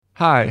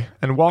Hi,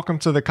 and welcome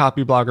to the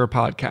Copyblogger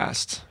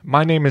podcast.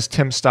 My name is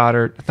Tim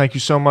Stoddard. Thank you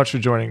so much for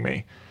joining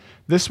me.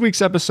 This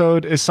week's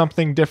episode is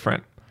something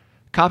different.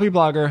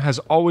 Copyblogger has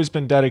always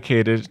been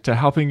dedicated to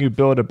helping you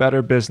build a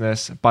better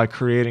business by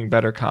creating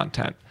better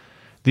content.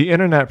 The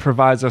internet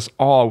provides us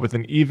all with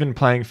an even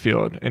playing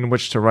field in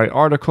which to write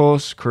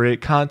articles,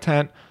 create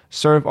content,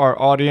 serve our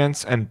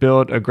audience, and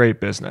build a great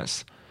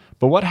business.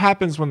 But what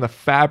happens when the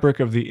fabric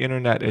of the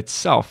internet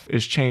itself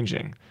is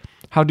changing?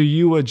 How do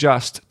you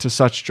adjust to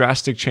such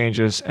drastic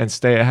changes and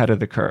stay ahead of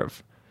the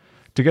curve?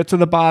 To get to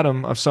the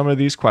bottom of some of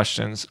these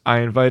questions, I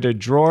invited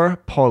Dror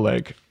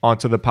Poleg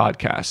onto the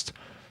podcast.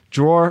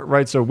 Dror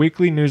writes a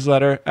weekly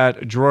newsletter at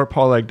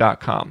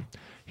drorpoleg.com.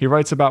 He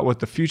writes about what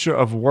the future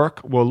of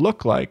work will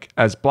look like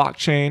as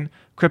blockchain,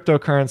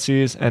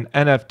 cryptocurrencies, and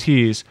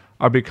NFTs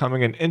are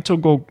becoming an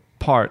integral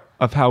part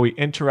of how we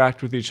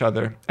interact with each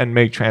other and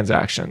make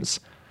transactions.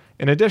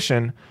 In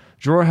addition,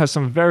 Dror has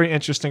some very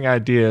interesting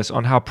ideas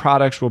on how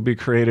products will be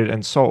created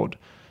and sold.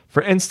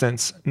 For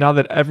instance, now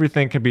that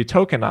everything can be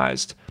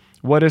tokenized,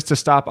 what is to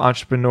stop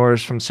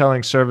entrepreneurs from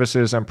selling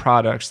services and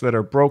products that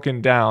are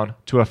broken down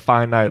to a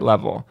finite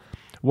level?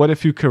 What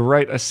if you could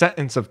write a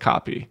sentence of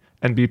copy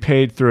and be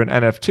paid through an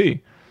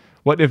NFT?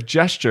 What if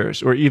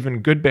gestures or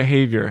even good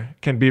behavior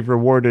can be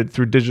rewarded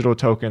through digital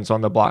tokens on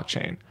the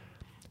blockchain?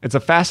 It's a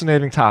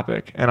fascinating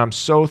topic, and I'm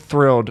so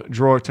thrilled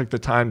Dror took the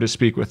time to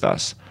speak with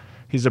us.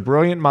 He's a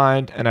brilliant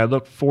mind, and I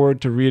look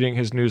forward to reading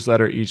his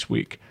newsletter each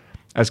week.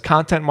 As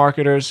content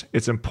marketers,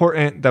 it's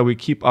important that we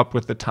keep up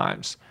with the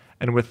times.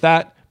 And with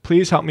that,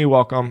 please help me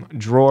welcome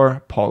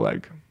Dror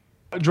Poleg.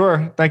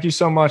 Dror, thank you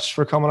so much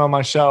for coming on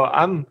my show.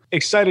 I'm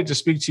excited to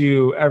speak to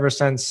you ever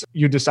since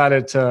you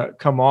decided to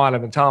come on.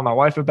 I've been telling my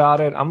wife about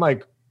it. I'm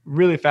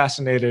really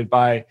fascinated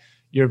by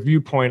your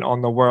viewpoint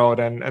on the world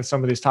and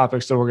some of these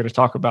topics that we're going to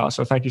talk about.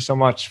 So thank you so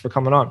much for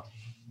coming on.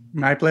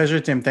 My pleasure,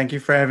 Tim. Thank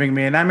you for having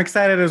me. And I'm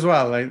excited as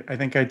well. I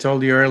think I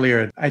told you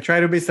earlier, I try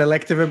to be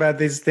selective about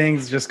these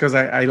things just because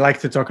I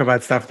like to talk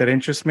about stuff that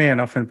interests me. And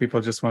often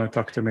people just want to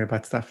talk to me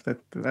about stuff that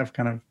I've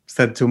kind of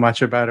said too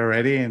much about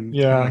already and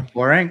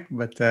boring.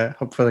 But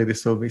hopefully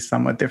this will be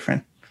somewhat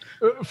different.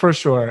 For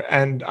sure.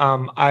 And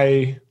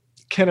I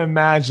can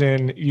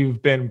imagine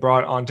you've been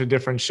brought onto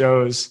different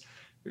shows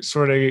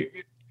sort of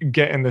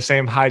getting the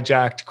same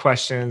hijacked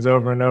questions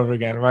over and over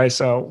again, right?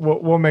 So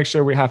we'll make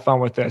sure we have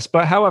fun with this.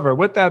 But however,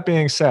 with that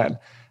being said,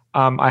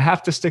 I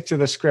have to stick to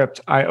the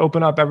script. I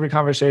open up every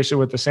conversation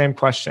with the same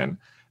question.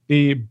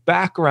 The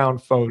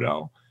background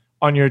photo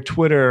on your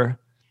Twitter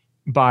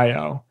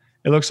bio,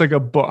 it looks like a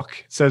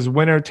book. It says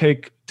winner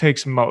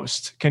takes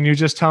most. Can you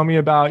just tell me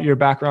about your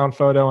background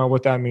photo and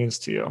what that means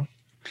to you?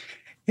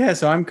 Yeah,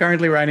 so I'm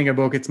currently writing a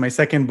book. It's my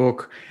second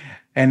book.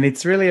 And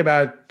it's really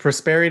about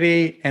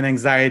prosperity and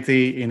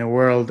anxiety in a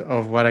world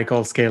of what I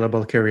call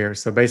scalable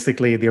careers. So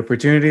basically the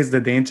opportunities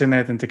that the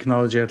internet and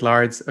technology at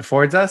large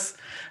affords us,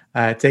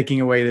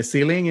 taking away the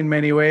ceiling in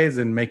many ways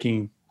and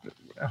making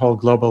a whole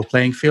global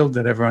playing field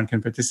that everyone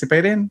can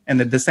participate in.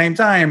 And at the same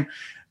time,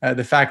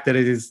 the fact that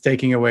it is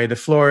taking away the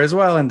floor as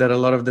well, and that a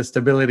lot of the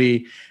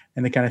stability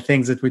and the kind of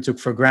things that we took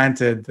for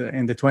granted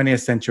in the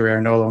 20th century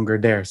are no longer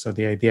there. So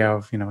the idea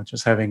of,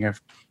 just having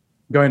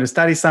going to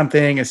study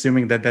something,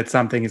 assuming that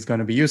something is going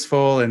to be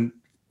useful and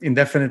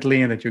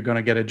indefinitely and that you're going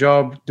to get a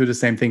job, do the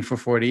same thing for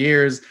 40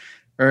 years,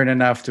 earn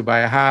enough to buy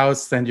a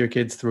house, send your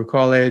kids through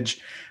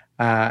college,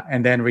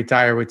 and then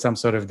retire with some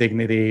sort of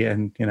dignity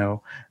and,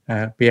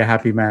 be a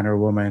happy man or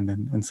woman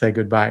and say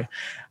goodbye.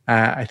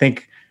 I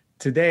think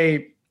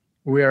today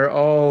we are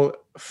all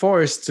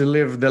forced to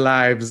live the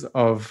lives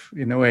of,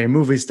 in a way,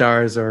 movie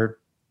stars or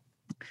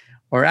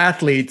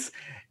athletes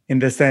in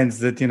the sense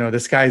that, the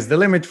sky's the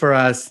limit for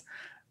us.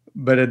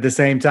 But at the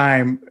same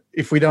time,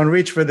 if we don't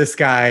reach for the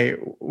sky,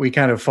 we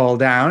kind of fall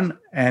down.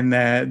 And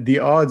the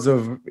odds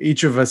of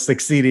each of us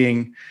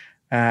succeeding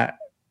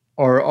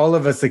or all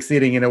of us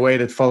succeeding in a way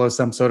that follows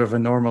some sort of a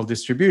normal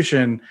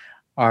distribution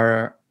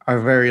are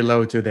very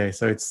low today.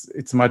 So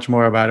it's much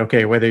more about,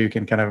 okay, whether you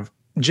can kind of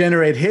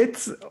generate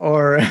hits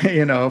or,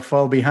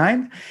 fall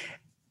behind.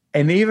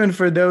 And even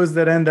for those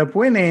that end up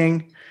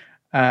winning,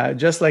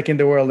 just like in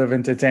the world of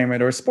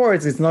entertainment or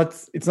sports, it's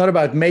not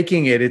about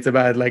making it. It's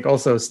about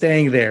also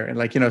staying there.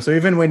 And so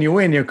even when you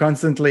win, you're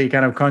constantly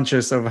kind of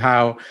conscious of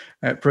how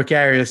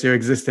precarious your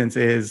existence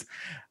is.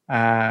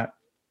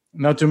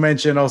 Not to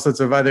mention all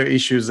sorts of other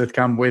issues that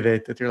come with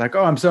it that you're like,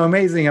 oh, I'm so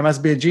amazing, I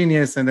must be a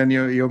genius. And then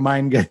your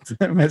mind gets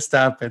messed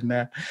up. And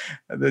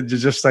the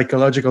just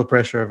psychological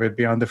pressure of it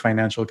beyond the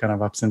financial kind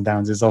of ups and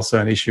downs is also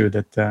an issue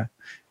that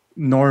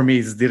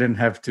normies didn't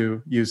have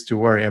to use to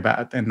worry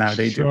about. And now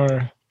they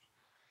do.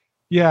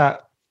 Yeah.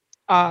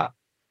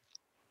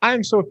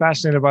 I'm so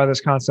fascinated by this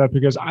concept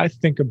because I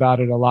think about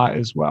it a lot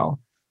as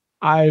well.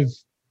 I've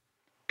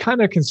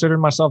kind of considered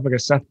myself like a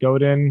Seth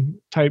Godin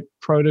type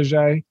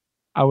protege.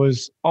 I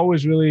was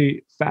always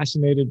really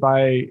fascinated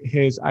by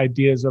his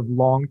ideas of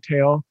long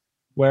tail,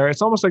 where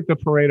it's almost like the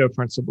Pareto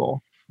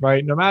principle,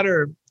 right? No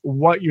matter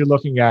what you're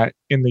looking at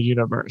in the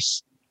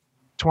universe,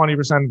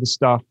 20% of the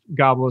stuff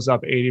gobbles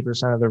up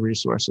 80% of the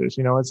resources.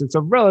 It's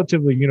a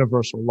relatively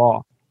universal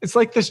law. It's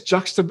like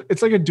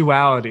it's like a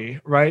duality,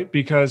 right?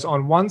 Because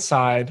on one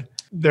side,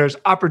 there's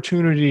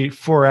opportunity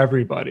for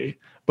everybody,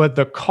 but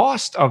the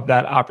cost of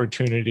that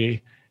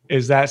opportunity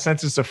is that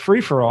since it's a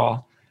free for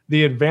all,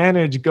 the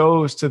advantage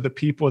goes to the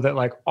people that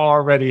like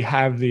already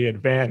have the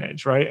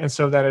advantage, right? And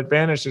so that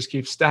advantage just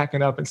keeps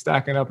stacking up and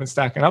stacking up and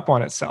stacking up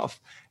on itself.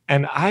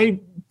 And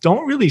I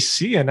don't really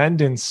see an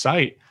end in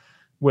sight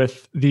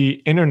with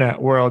the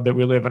internet world that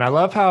we live in. I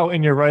love how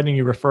in your writing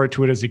you refer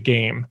to it as a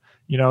game.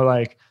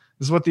 Like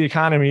this is what the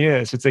economy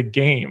is. It's a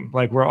game.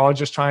 Like we're all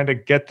just trying to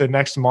get the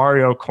next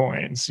Mario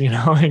coins,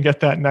 and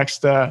get that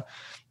next that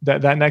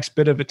next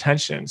bit of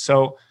attention.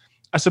 So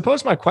I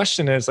suppose my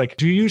question is like,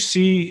 do you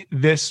see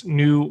this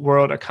new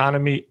world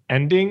economy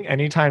ending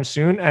anytime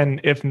soon?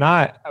 And if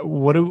not,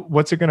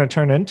 what's it going to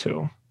turn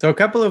into? So a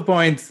couple of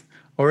points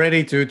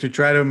already to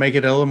try to make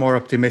it a little more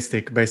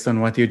optimistic based on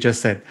what you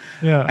just said.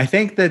 Yeah. I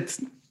think that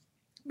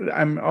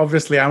I'm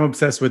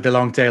obsessed with the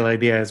long tail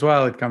idea as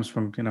well. It comes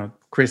from,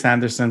 Chris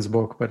Anderson's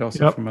book, but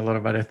also from a lot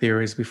of other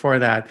theories before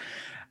that.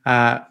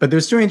 But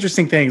there's two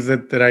interesting things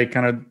that I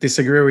kind of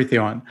disagree with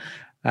you on.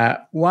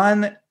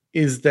 One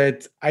is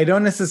that I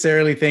don't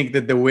necessarily think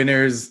that the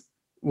winners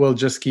will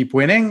just keep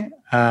winning.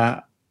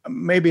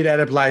 Maybe that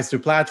applies to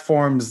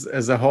platforms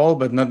as a whole,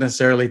 but not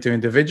necessarily to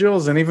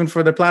individuals. And even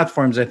for the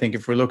platforms, I think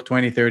if we look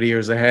 20, 30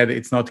 years ahead,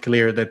 it's not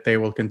clear that they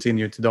will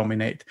continue to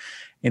dominate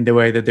in the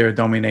way that they're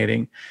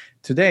dominating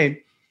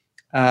today.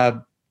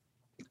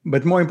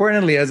 But more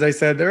importantly, as I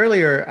said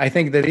earlier, I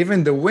think that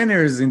even the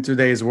winners in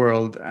today's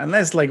world,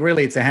 unless like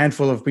really it's a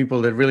handful of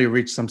people that really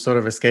reach some sort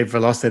of escape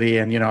velocity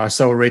and, are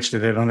so rich that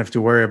they don't have to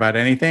worry about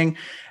anything,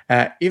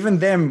 even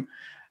them,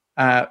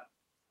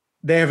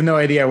 they have no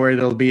idea where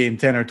they'll be in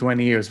 10 or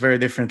 20 years, very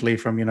differently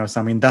from,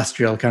 some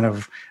industrial kind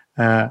of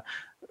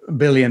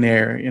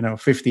billionaire,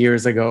 50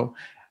 years ago.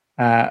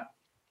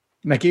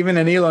 Like even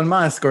an Elon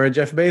Musk or a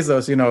Jeff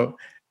Bezos,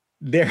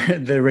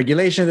 the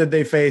regulation that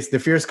they face, the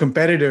fierce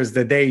competitors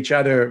that they each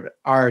other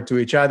are to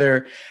each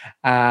other.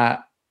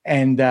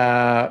 And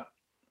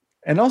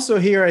also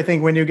here, I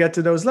think when you get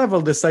to those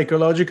levels, the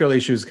psychological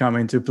issues come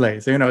into play.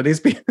 So, these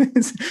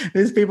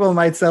people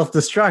might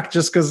self-destruct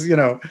just because,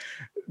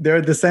 they're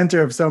at the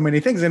center of so many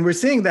things. And we're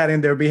seeing that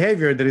in their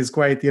behavior that is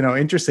quite,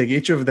 interesting.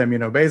 Each of them,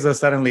 Bezos,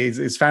 suddenly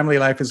his family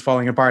life is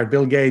falling apart.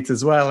 Bill Gates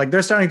as well. Like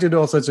they're starting to do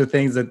all sorts of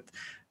things that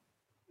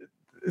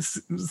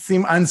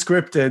seem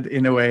unscripted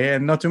in a way,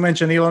 and not to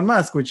mention Elon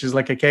Musk, which is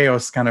like a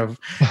chaos kind of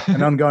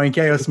an ongoing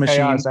chaos machine,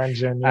 chaos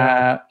engine,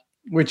 yeah.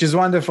 Which is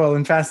wonderful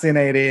and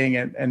fascinating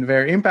and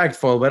very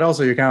impactful. But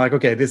also you're kind of like,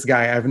 okay, this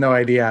guy, I have no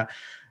idea.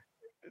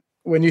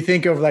 When you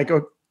think of like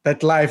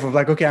that life of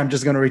like, okay, I'm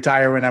just going to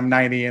retire when I'm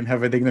 90 and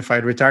have a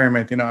dignified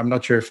retirement, I'm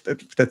not sure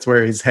if that's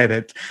where he's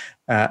headed,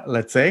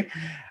 let's say.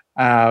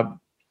 The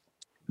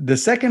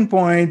second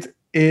point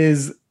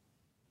is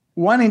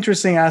one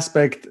interesting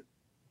aspect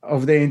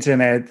of the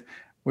internet,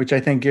 which I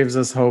think gives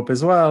us hope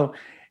as well,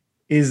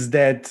 is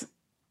that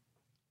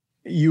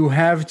you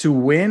have to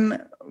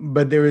win,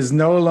 but there is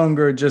no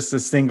longer just a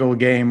single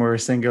game or a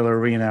single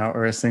arena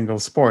or a single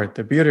sport.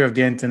 The beauty of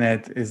the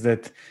internet is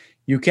that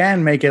you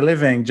can make a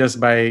living just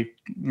by,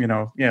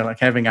 like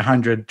having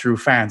 100 true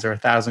fans or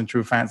 1,000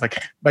 true fans,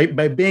 like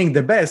by being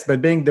the best.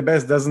 But being the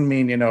best doesn't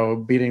mean,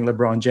 beating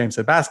LeBron James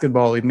at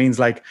basketball. It means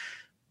like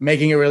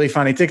making a really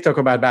funny TikTok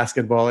about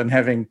basketball and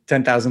having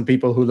 10,000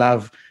 people who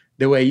love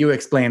the way you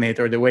explain it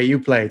or the way you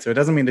play it. So it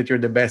doesn't mean that you're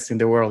the best in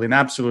the world in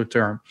absolute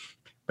term,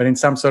 but in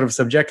some sort of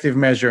subjective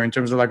measure in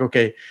terms of like,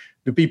 okay,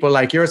 do people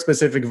like your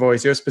specific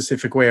voice, your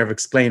specific way of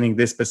explaining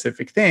this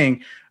specific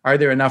thing? Are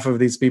there enough of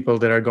these people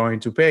that are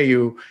going to pay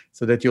you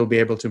so that you'll be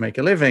able to make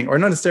a living, or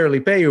not necessarily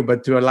pay you,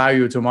 but to allow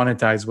you to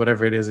monetize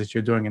whatever it is that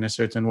you're doing in a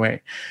certain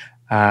way,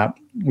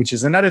 which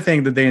is another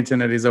thing that the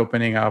internet is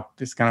opening up,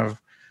 this kind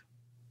of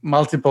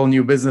multiple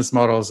new business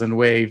models and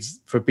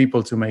ways for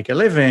people to make a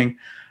living.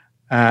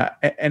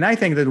 And I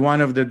think that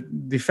one of the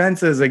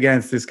defenses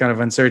against this kind of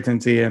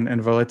uncertainty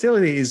and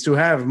volatility is to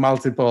have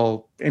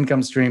multiple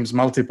income streams,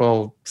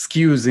 multiple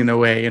SKUs in a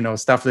way,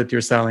 stuff that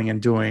you're selling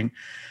and doing.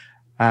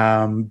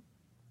 And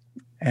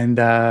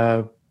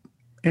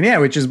yeah,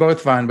 which is both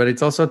fun, but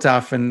it's also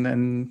tough.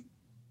 And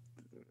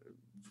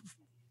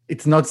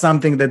it's not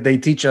something that they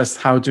teach us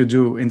how to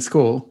do in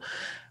school.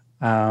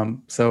 But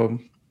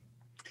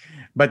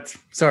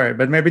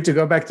maybe to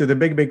go back to the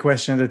big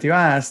question that you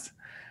asked,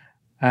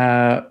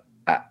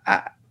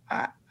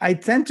 I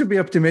tend to be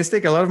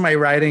optimistic. A lot of my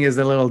writing is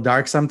a little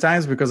dark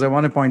sometimes because I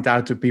want to point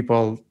out to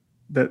people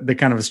the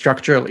kind of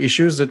structural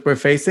issues that we're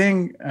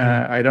facing.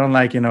 I don't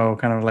like,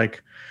 kind of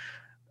like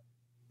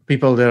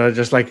people that are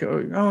just like,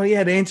 oh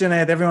yeah, the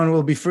internet, everyone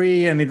will be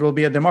free and it will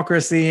be a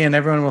democracy and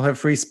everyone will have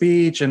free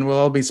speech and we'll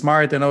all be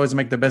smart and always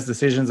make the best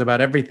decisions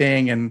about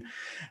everything. And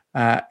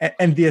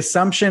the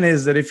assumption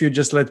is that if you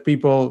just let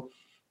people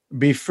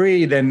be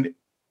free, then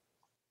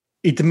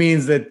it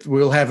means that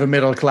we'll have a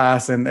middle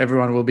class and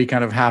everyone will be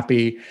kind of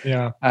happy.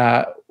 Yeah.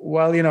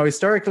 Well,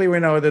 historically, we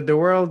know that the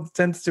world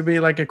tends to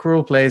be like a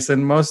cruel place,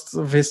 and most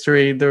of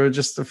history, there were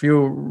just a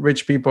few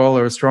rich people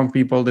or strong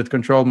people that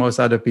controlled most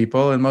other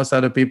people, and most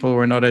other people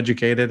were not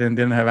educated and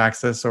didn't have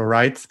access or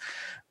rights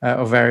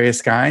of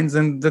various kinds,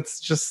 and that's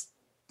just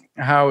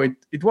how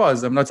it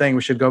was. I'm not saying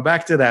we should go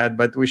back to that,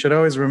 but we should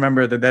always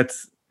remember that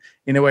that's,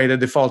 in a way, the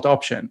default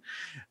option.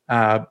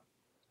 On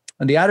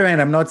the other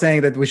hand, I'm not saying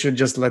that we should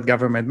just let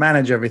government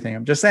manage everything.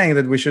 I'm just saying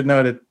that we should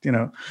know that,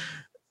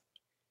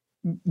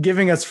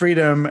 giving us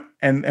freedom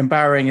and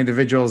empowering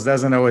individuals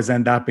doesn't always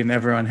end up in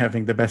everyone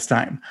having the best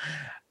time.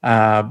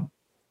 And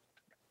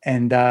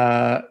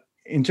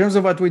in terms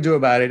of what we do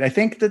about it, I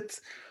think that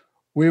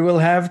we will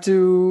have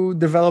to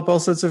develop all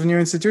sorts of new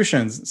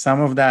institutions. Some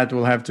of that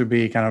will have to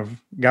be kind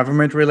of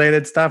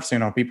government-related stuff.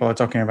 So, people are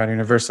talking about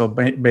universal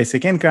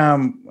basic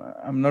income.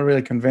 I'm not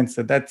really convinced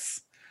that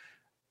that's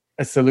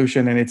a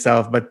solution in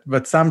itself,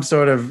 but some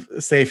sort of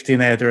safety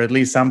net, or at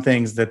least some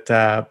things that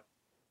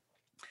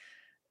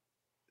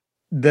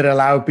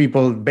allow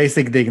people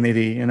basic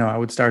dignity. I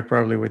would start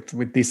probably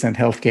with decent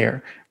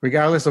healthcare,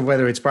 regardless of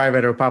whether it's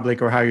private or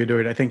public or how you do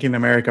it. I think in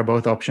America,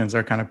 both options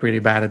are kind of pretty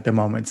bad at the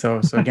moment.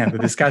 So again, the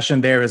discussion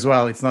there as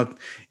well, it's not,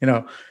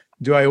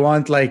 do I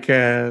want like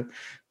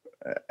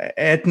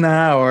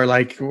Aetna or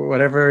like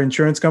whatever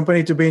insurance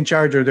company to be in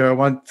charge, or do I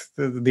want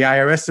the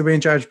IRS to be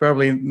in charge?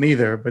 Probably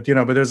neither. But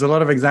but there's a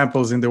lot of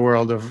examples in the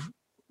world of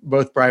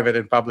both private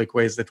and public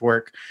ways that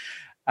work.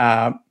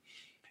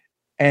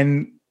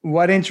 And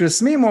what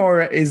interests me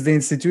more is the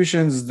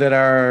institutions that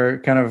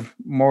are kind of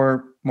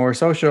more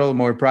social,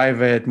 more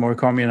private, more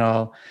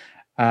communal.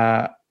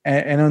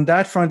 And on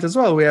that front as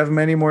well, we have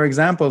many more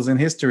examples in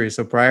history.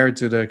 So prior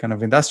to the kind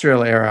of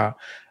industrial era,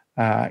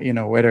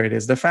 whether it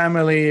is the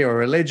family or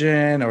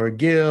religion or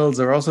guilds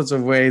or all sorts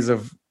of ways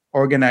of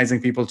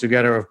organizing people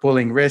together, of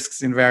pulling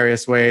risks in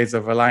various ways,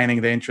 of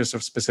aligning the interests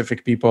of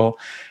specific people.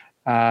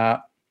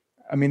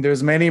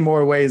 There's many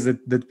more ways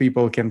that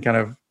people can kind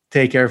of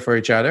take care for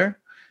each other.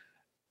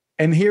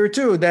 And here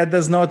too, that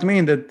does not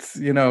mean that,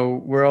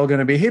 we're all going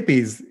to be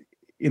hippies.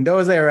 In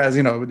those eras,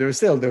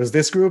 there was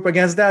this group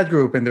against that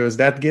group, and there was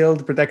that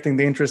guild protecting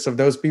the interests of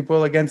those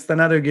people against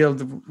another guild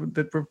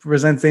that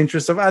represents the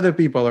interests of other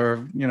people,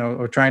 or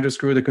trying to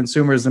screw the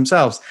consumers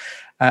themselves.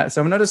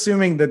 So I'm not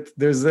assuming that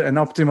there's an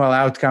optimal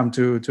outcome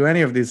to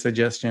any of these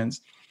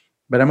suggestions,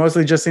 but I'm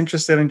mostly just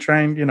interested in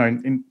trying,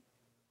 in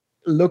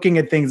looking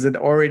at things that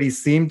already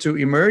seem to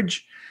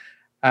emerge,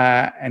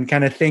 and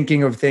kind of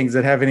thinking of things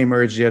that haven't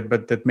emerged yet,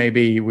 but that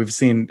maybe we've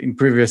seen in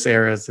previous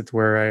eras that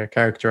were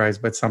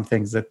characterized by some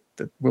things that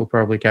will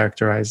probably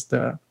characterize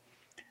the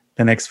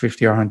next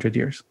 50 or 100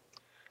 years.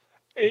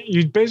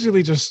 You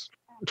basically just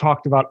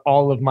talked about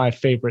all of my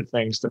favorite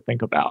things to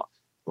think about.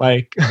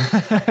 Like,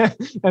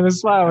 and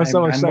that's why I was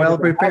so excited. I'm well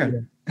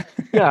prepared.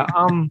 Yeah.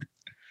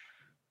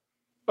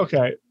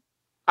 Okay.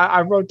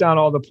 I wrote down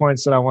all the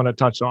points that I want to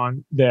touch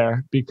on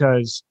there,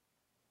 because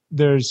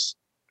there's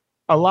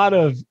a lot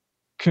of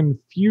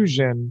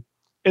confusion,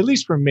 at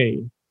least for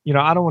me.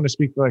 I don't want to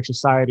speak for like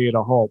society as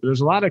a whole, but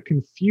there's a lot of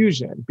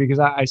confusion because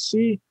I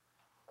see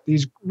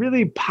these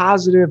really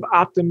positive,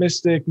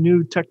 optimistic,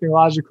 new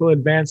technological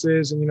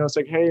advances. And, it's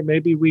like, hey,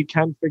 maybe we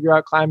can figure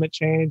out climate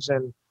change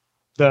and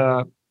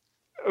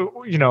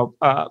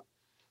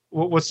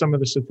what's some of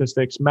the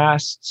statistics?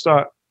 Not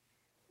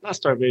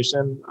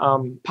starvation,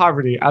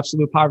 poverty,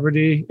 absolute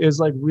poverty is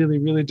like really,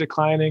 really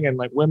declining, and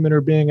like women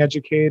are being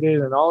educated,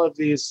 and all of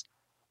these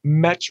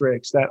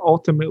metrics that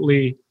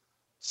ultimately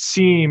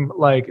seem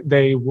like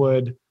they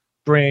would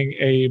bring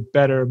a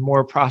better,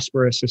 more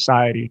prosperous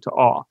society to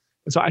all.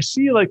 And so I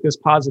see like this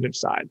positive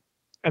side.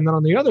 And then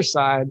on the other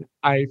side,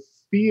 I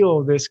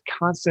feel this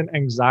constant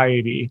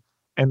anxiety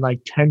and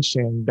like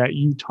tension that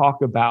you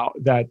talk about,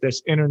 that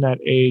this internet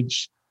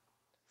age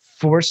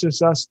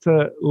forces us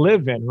to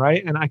live in,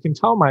 right? And I can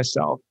tell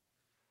myself,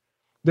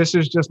 this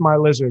is just my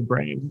lizard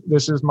brain.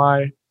 This is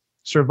my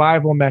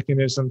survival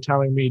mechanism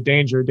telling me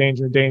danger,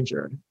 danger,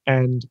 danger.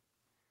 And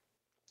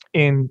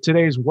in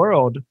today's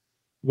world,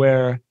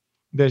 where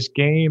this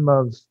game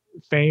of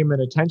fame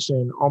and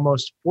attention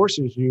almost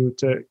forces you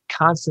to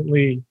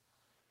constantly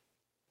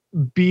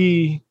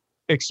be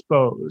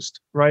exposed,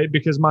 right?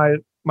 Because my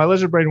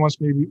lizard brain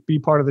wants me to be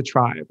part of the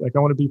tribe. Like, I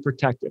want to be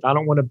protected. I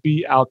don't want to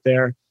be out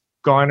there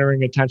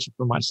garnering attention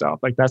for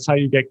myself. Like, that's how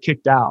you get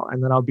kicked out,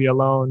 and then I'll be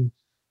alone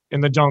in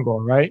the jungle,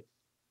 right?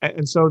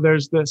 And so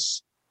there's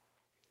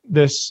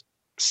this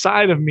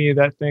side of me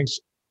that thinks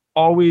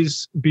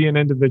always be an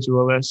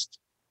individualist.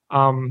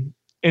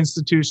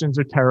 Institutions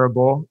are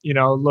terrible,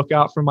 look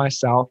out for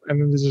myself.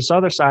 And then there's this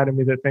other side of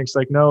me that thinks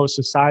like, no,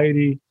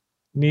 society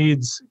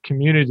needs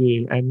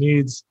community and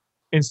needs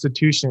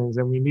institutions,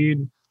 and we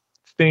need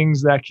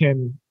things that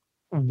can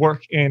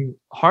work in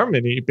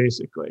harmony,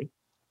 basically.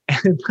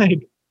 And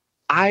like,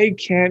 I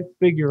can't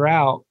figure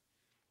out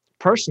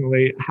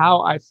personally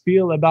how I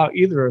feel about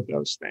either of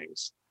those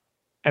things.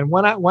 And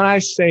when I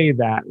say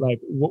that, like,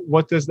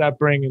 what does that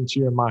bring into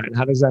your mind?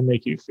 How does that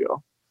make you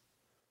feel?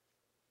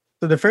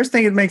 So the first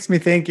thing it makes me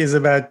think is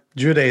about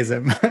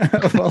Judaism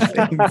of all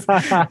things.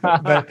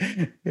 But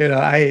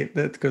I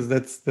because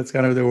that's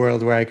kind of the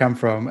world where I come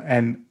from.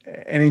 And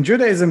in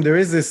Judaism there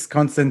is this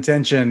constant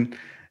tension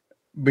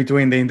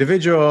between the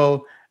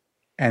individual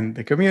and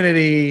the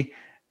community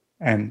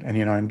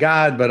and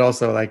God, but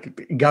also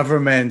like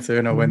government.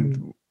 So,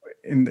 when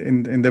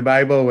in the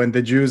Bible, when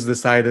the Jews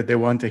decide that they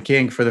want a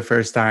king for the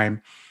first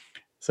time,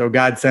 so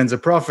God sends a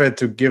prophet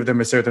to give them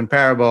a certain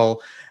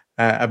parable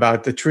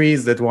about the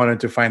trees that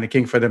wanted to find a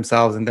king for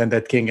themselves, and then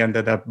that king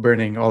ended up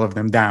burning all of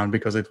them down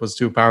because it was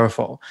too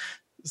powerful.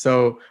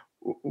 So,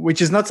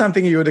 which is not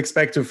something you would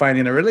expect to find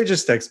in a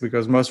religious text,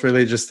 because most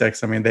religious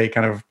texts, I mean, they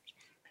kind of,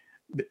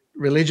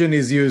 religion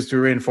is used to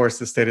reinforce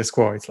the status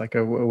quo. It's like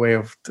a way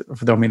of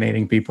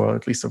dominating people, or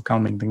at least of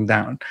calming them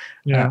down.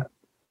 Yeah.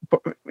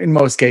 In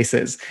most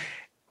cases.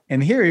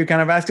 And here you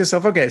kind of ask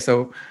yourself, okay,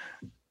 so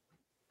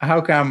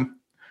how come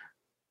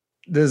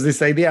there's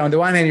this idea? On the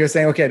one hand, you're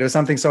saying, okay, there's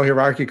something so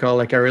hierarchical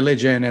like a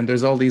religion, and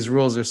there's all these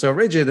rules are so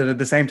rigid, and at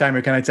the same time,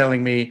 you're kind of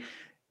telling me,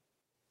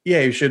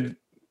 yeah, you should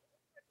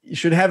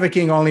have a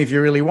king only if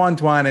you really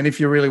want one, and if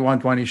you really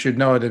want one, you should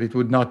know that it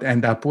would not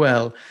end up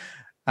well.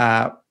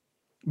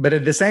 But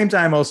at the same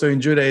time, also in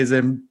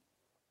Judaism,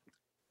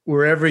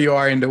 wherever you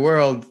are in the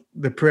world,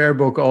 the prayer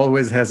book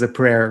always has a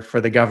prayer for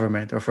the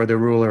government or for the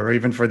ruler, or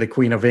even for the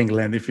Queen of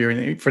England,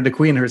 for the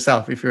Queen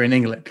herself, if you're in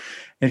England.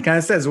 It kind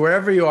of says,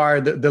 wherever you are,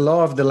 the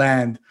law of the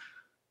land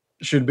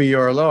should be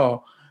your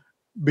law,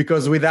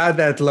 because without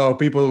that law,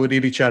 people would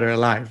eat each other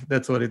alive.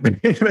 That's what it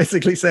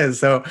basically says.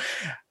 So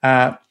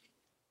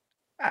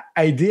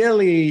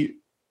ideally,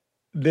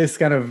 this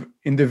kind of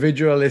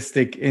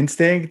individualistic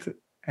instinct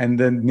and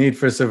the need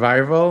for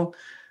survival,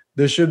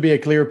 there should be a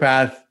clear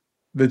path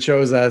that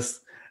shows us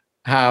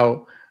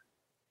how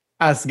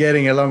us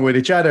getting along with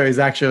each other is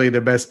actually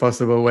the best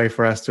possible way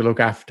for us to look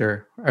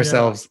after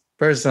ourselves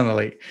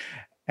personally.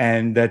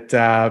 And that,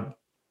 I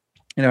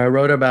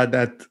wrote about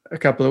that a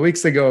couple of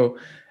weeks ago,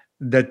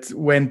 that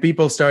when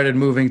people started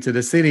moving to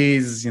the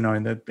cities, in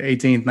the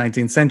 18th,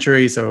 19th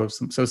century, so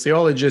some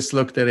sociologists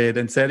looked at it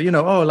and said,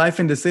 life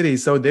in the city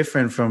is so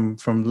different from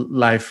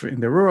life in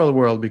the rural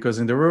world, because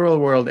in the rural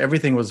world,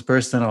 everything was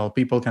personal.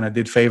 People kind of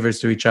did favors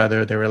to each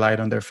other. They relied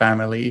on their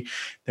family.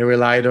 They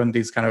relied on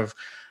these kind of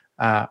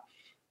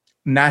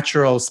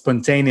natural,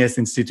 spontaneous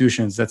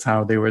institutions. That's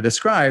how they were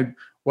described.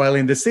 While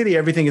in the city,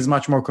 everything is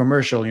much more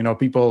commercial.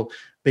 People,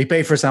 they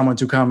pay for someone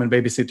to come and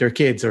babysit their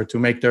kids or to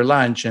make their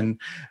lunch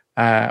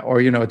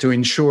or to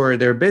ensure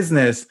their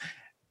business.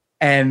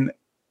 And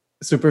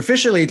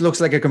superficially, it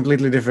looks like a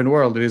completely different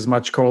world. It is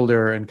much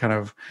colder and kind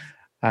of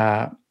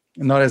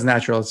not as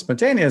natural as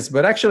spontaneous.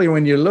 But actually,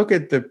 when you look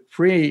at the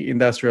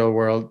pre-industrial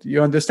world,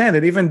 you understand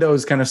that even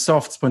those kind of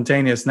soft,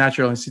 spontaneous,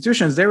 natural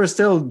institutions, they were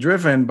still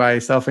driven by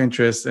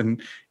self-interest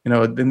and,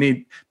 the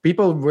need.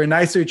 People were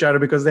nice to each other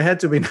because they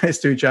had to be nice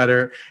to each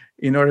other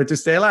in order to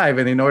stay alive,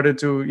 and in order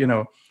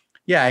to,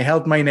 I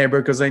helped my neighbor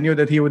because I knew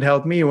that he would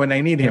help me when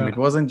I need him. It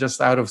wasn't just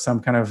out of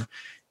some kind of,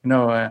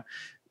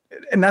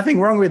 nothing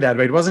wrong with that,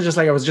 but it wasn't just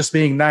like I was just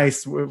being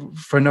nice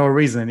for no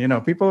reason.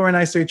 People were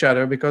nice to each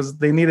other because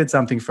they needed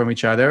something from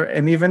each other.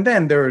 And even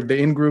then, there were the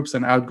in groups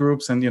and out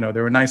groups, and,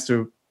 they were nice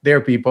to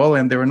their people,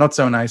 and they were not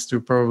so nice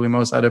to probably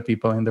most other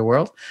people in the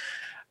world.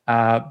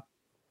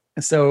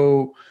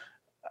 So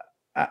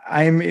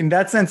I'm, in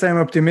that sense, I'm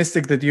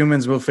optimistic that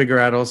humans will figure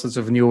out all sorts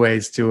of new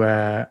ways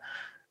to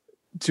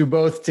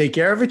both take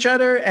care of each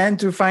other and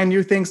to find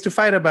new things to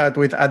fight about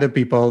with other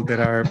people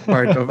that are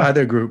part of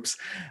other groups,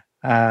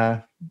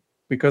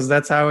 because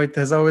that's how it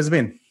has always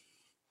been.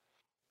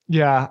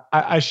 Yeah,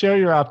 I share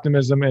your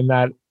optimism in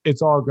that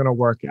it's all going to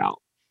work out.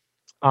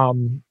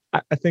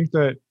 I think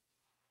that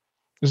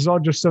this is all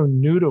just so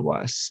new to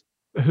us.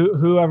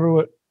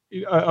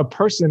 A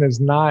person is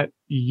not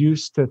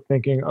used to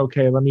thinking,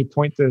 okay, let me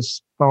point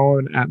this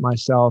phone at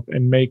myself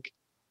and make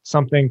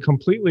something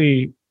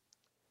completely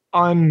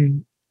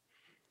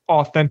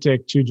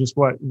authentic to just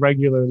what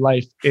regular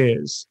life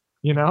is.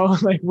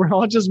 Like we're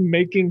all just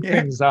making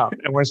things up,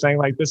 and we're saying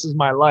like, this is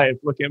my life,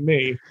 look at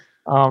me.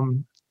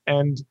 And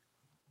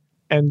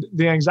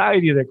the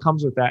anxiety that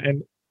comes with that.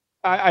 And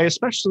I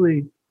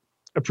especially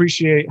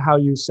appreciate how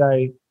you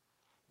say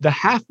the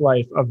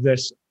half-life of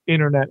this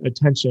internet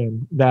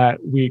attention that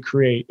we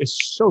create is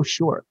so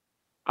short.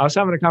 I was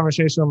having a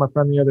conversation with my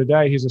friend the other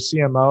day. He's a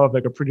CMO of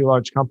like a pretty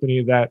large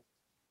company that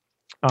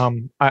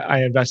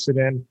I invested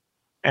in,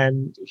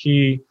 and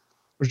he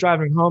was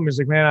driving home. He's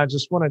like, man, I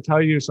just want to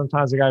tell you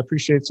sometimes, like, I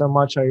appreciate so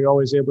much how you're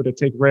always able to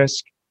take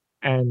risk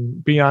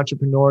and be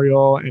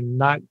entrepreneurial and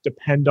not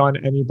depend on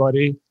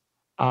anybody.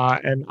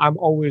 And I'm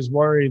always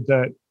worried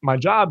that my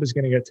job is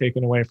going to get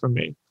taken away from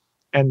me.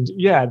 And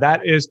yeah,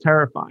 that is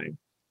terrifying.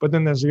 But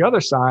then there's the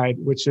other side,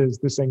 which is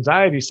this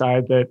anxiety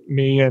side that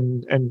me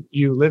and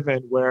you live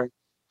in, where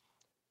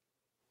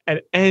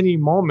at any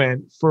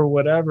moment, for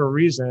whatever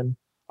reason,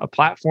 a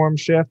platform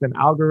shift, an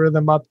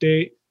algorithm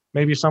update,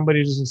 maybe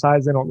somebody just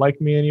decides they don't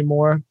like me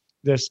anymore,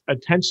 this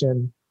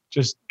attention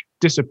just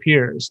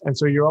disappears. And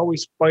so you're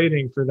always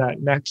fighting for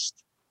that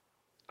next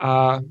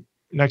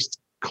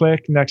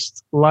click,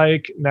 next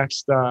like,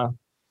 next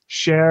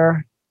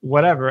share,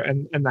 whatever.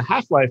 And the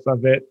half-life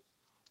of it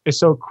is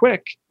so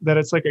quick that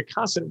it's like a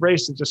constant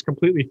race to just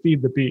completely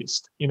feed the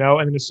beast, you know?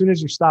 And then as soon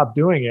as you stop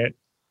doing it,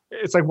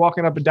 it's like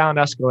walking up and down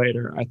an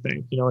escalator, I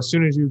think. You know, as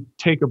soon as you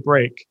take a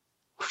break,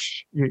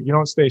 you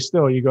don't stay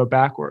still, you go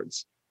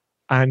backwards.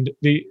 And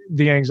the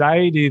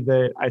anxiety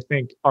that I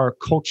think our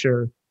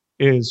culture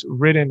is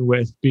ridden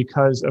with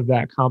because of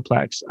that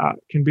complex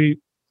can be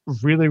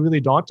really, really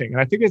daunting. And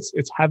I think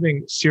it's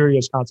having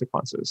serious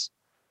consequences.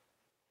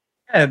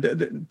 Yeah,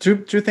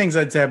 two things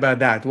I'd say about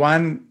that.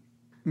 One,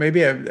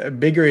 maybe a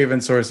bigger even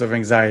source of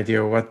anxiety,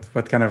 or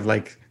what kind of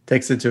like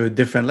takes it to a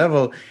different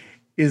level,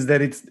 is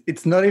that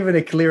it's not even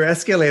a clear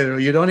escalator.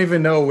 You don't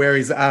even know where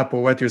is up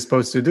or what you're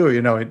supposed to do.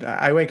 You know,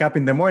 I wake up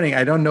in the morning,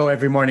 I don't know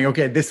every morning,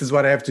 okay, this is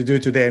what I have to do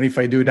today. And if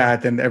I do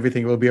that, then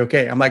everything will be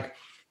okay. I'm like,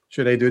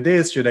 should I do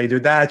this? Should I do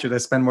that? Should I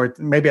spend more?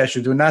 Maybe I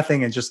should do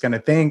nothing and just kind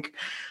of think.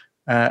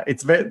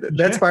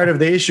 That's part of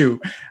the issue,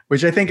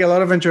 which I think a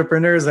lot of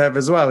entrepreneurs have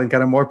as well in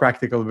kind of more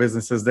practical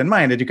businesses than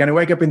mine, that you kind of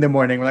wake up in the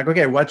morning, like,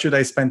 okay, what should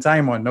I spend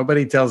time on?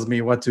 Nobody tells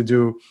me what to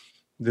do.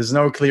 There's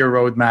no clear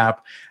roadmap.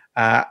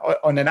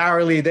 On an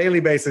hourly, daily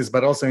basis,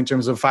 but also in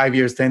terms of 5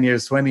 years, 10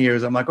 years, 20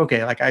 years, I'm like,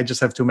 okay, like I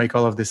just have to make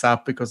all of this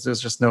up because there's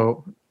just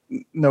no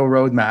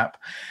roadmap.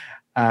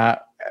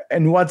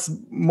 And what's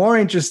more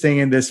interesting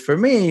in this for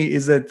me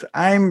is that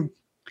I'm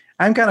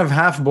kind of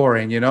half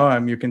boring, you know.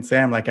 You can say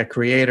I'm like a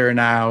creator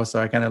now,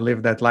 so I kind of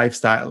live that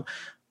lifestyle.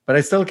 But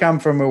I still come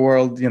from a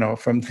world, you know,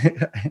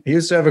 I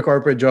used to have a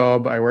corporate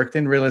job. I worked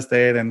in real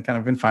estate and kind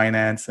of in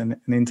finance and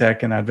in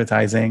tech and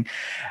advertising.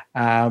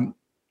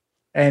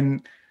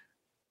 And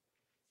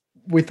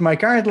with my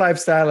current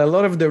lifestyle, a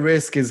lot of the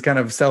risk is kind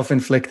of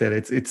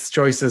self-inflicted. It's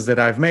choices that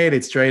I've made.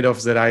 It's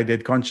trade-offs that I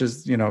did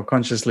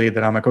consciously,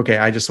 that I'm like, okay,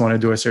 I just want to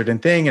do a certain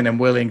thing, and I'm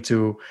willing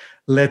to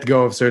let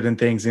go of certain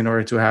things in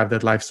order to have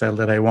that lifestyle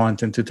that I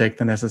want and to take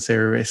the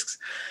necessary risks.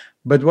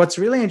 But what's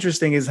really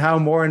interesting is how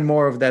more and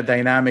more of that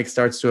dynamic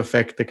starts to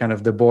affect the kind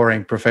of the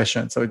boring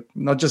profession. So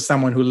not just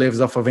someone who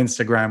lives off of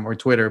Instagram or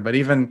Twitter, but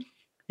even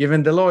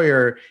the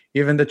lawyer,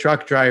 even the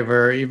truck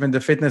driver, even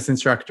the fitness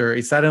instructor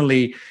is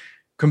suddenly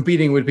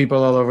competing with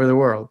people all over the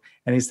world,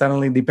 and he's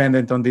suddenly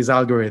dependent on these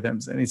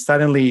algorithms, and he's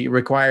suddenly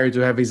required to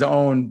have his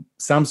own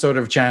some sort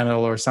of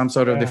channel or some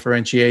sort of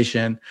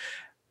differentiation.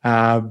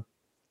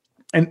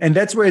 And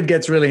that's where it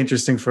gets really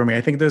interesting for me.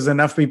 I think there's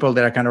enough people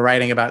that are kind of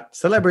writing about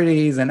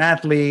celebrities and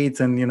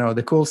athletes and, you know,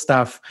 the cool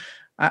stuff.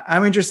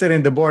 I'm interested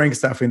in the boring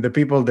stuff, in the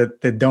people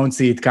that don't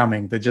see it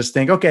coming, that just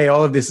think, okay,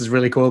 all of this is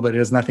really cool, but it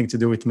has nothing to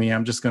do with me.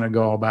 I'm just going to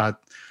go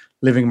about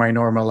living my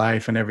normal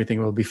life and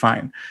everything will be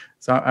fine.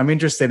 So I'm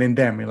interested in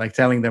them, like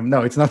telling them,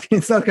 no, it's not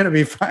going to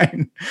be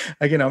fine.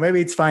 Like, you know,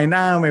 maybe it's fine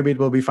now, maybe it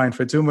will be fine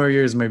for 2 more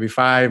years, maybe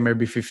 5,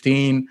 maybe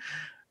 15.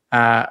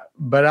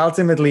 But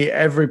ultimately,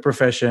 every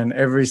profession,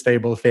 every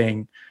stable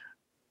thing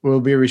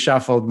will be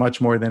reshuffled much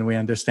more than we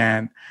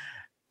understand.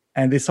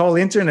 And this whole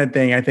internet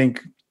thing, I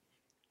think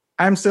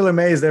I'm still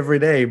amazed every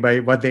day by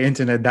what the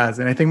internet does.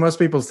 And I think most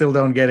people still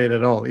don't get it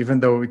at all, even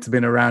though it's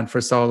been around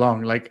for so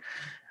long. Like,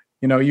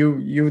 you know,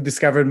 you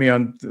discovered me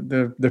on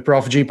the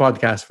Prof G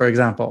podcast, for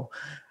example.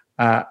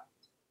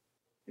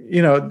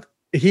 You know,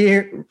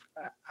 here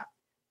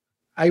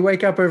I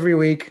wake up every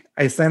week,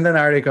 I send an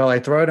article, I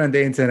throw it on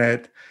the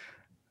internet.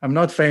 I'm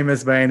not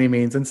famous by any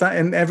means.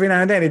 And every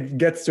now and then it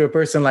gets to a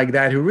person like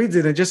that who reads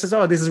it and just says,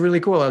 oh, this is really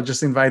cool. I'll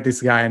just invite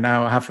this guy. And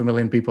now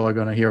 500,000 people are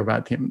going to hear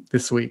about him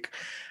this week.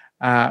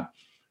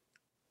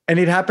 And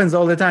it happens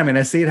all the time. And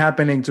I see it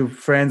happening to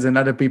friends and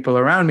other people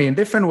around me in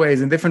different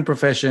ways, in different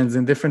professions,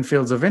 in different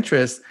fields of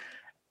interest.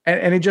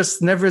 And it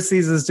just never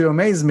ceases to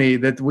amaze me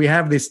that we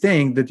have this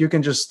thing that you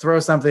can just throw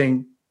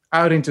something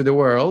out into the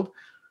world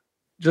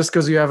just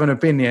because you have an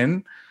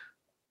opinion.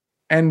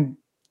 And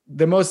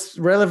the most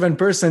relevant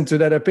person to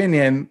that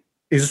opinion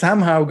is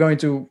somehow going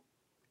to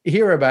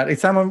hear about it.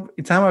 It's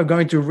somehow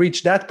going to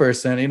reach that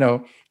person. You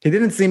know, he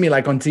didn't see me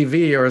like on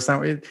TV or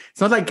something. It's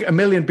not like 1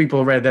 million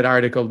people read that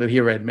article that he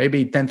read.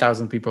 Maybe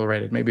 10,000 people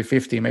read it, maybe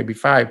 50, maybe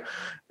 5.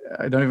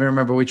 I don't even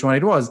remember which one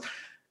it was.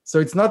 So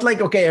it's not like,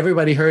 okay,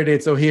 everybody heard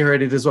it, so he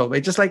heard it as well. But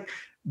it's just like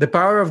the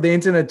power of the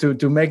internet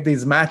to make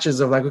these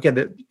matches of like,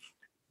 okay,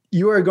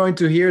 you are going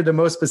to hear the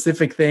most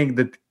specific thing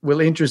that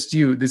will interest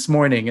you this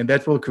morning, and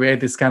that will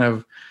create this kind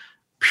of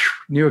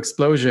new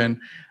explosion.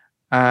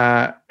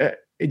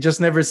 It just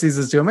never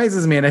ceases to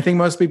amaze me. And I think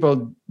most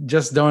people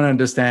just don't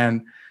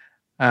understand,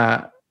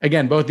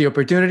 again, both the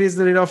opportunities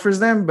that it offers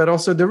them, but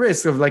also the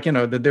risk of like, you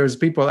know, that there's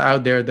people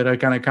out there that are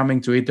kind of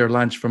coming to eat their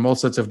lunch from all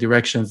sorts of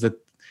directions that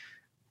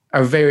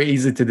are very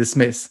easy to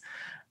dismiss,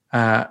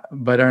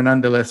 but are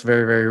nonetheless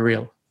very, very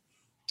real.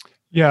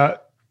 Yeah.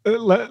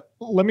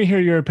 Let me hear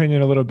your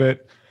opinion a little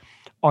bit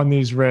on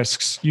these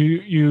risks.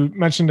 You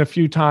mentioned a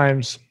few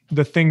times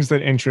the things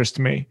that interest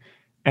me.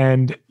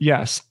 And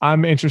yes,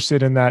 I'm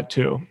interested in that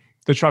too.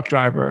 The truck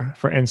driver,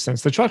 for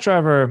instance. The truck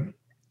driver,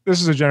 this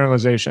is a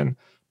generalization,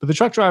 but the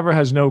truck driver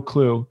has no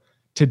clue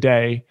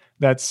today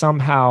that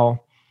somehow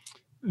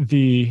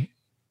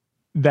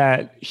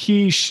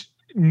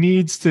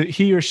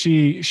he or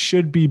she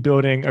should be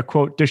building a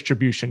quote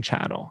distribution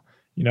channel.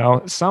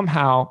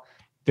 Somehow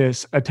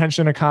this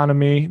attention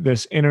economy,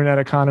 this internet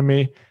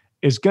economy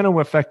is going to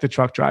affect the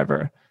truck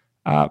driver,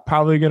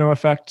 probably going to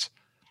affect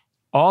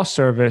all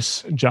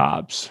service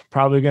jobs,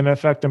 probably going to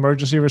affect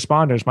emergency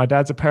responders. My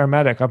dad's a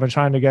paramedic. I've been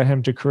trying to get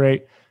him to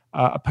create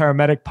a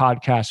paramedic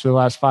podcast for the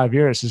last 5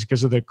 years, is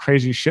because of the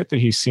crazy shit that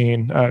he's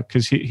seen,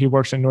 because he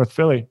works in North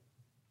Philly.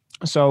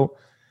 So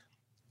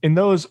in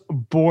those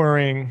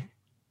boring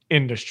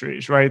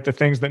industries, right, the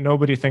things that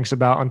nobody thinks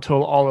about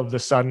until all of a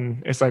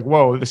sudden it's like,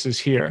 whoa, this is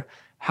here.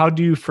 How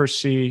do you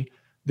foresee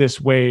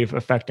this wave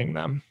affecting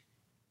them?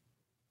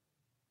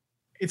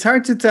 It's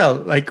hard to tell.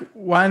 Like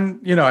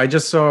I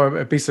just saw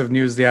a piece of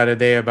news the other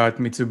day about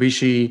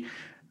Mitsubishi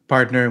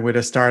partnering with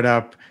a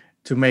startup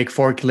to make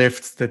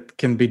forklifts that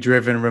can be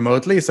driven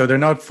remotely. So they're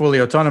not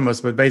fully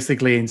autonomous, but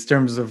basically in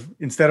terms of,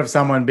 instead of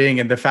someone being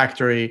in the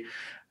factory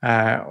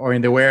or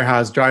in the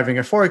warehouse driving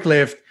a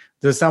forklift,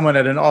 there's someone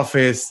at an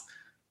office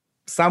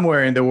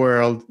somewhere in the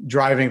world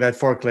driving that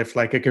forklift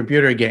like a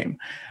computer game.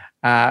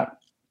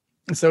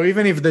 So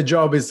even if the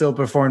job is still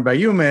performed by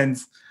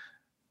humans,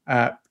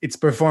 it's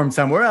performed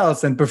somewhere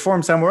else, and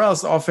performed somewhere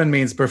else often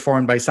means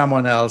performed by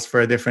someone else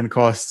for a different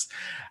costs.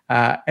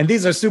 And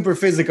these are super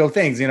physical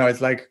things.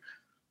 It's like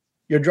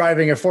you're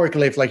driving a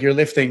forklift, like you're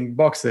lifting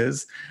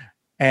boxes.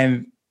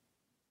 And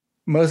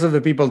most of the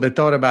people that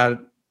thought about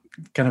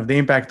kind of the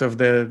impact of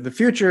the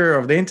future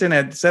of the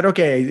internet said,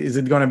 okay, is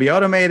it going to be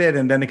automated?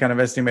 And then they kind of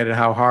estimated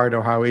how hard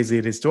or how easy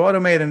it is to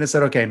automate. And they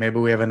said, okay, maybe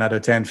we have another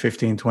 10,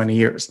 15, 20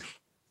 years.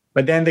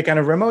 But then the kind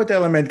of remote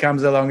element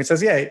comes along and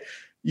says, yeah,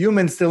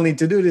 humans still need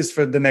to do this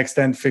for the next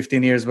 10,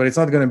 15 years, but it's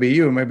not going to be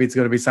you. Maybe it's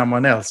going to be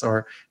someone else.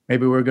 Or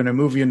maybe we're going to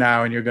move you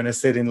now and you're going to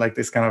sit in like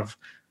this kind of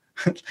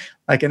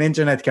like an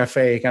internet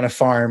cafe kind of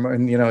farm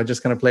and,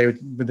 just going to play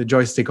with the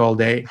joystick all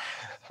day,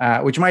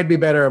 which might be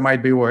better or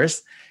might be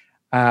worse.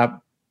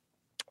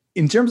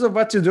 In terms of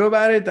what to do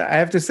about it, I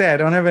have to say, I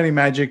don't have any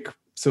magic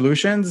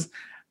solutions.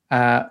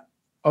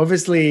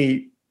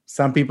 Obviously,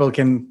 some people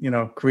can,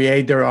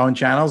 create their own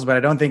channels, but I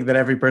don't think that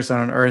every person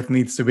on earth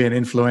needs to be an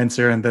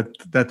influencer and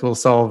that will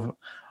solve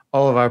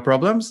all of our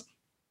problems.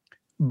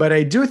 But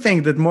I do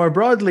think that more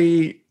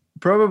broadly,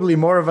 probably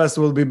more of us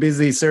will be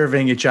busy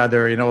serving each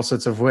other in all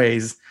sorts of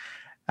ways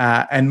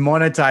and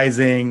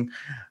monetizing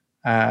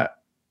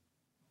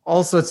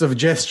all sorts of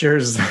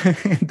gestures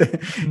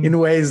in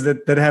ways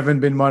that haven't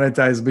been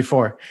monetized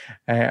before.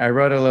 I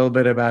wrote a little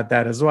bit about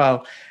that as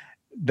well,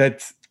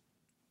 that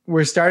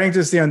we're starting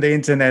to see on the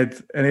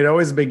internet, and it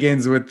always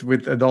begins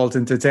with adult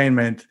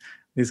entertainment,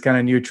 these kind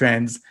of new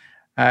trends.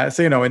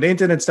 So, when the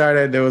internet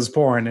started, there was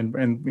porn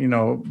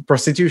and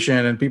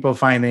prostitution and people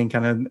finding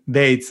kind of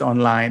dates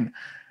online.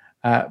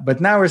 But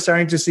now we're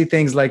starting to see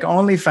things like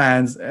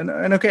OnlyFans.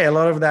 And okay, a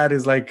lot of that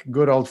is like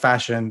good old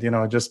fashioned,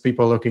 just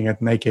people looking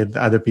at naked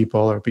other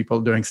people or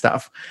people doing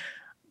stuff.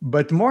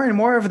 But more and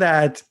more of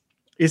that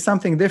is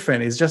something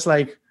different. It's just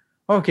like,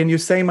 oh, can you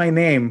say my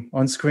name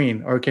on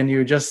screen? Or can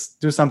you just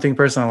do something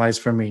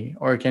personalized for me?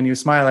 Or can you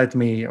smile at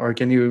me? Or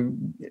can you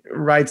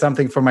write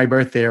something for my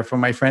birthday or for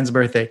my friend's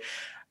birthday?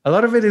 A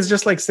lot of it is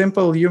just like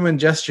simple human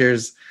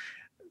gestures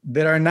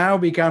that are now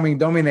becoming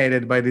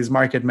dominated by these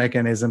market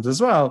mechanisms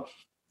as well,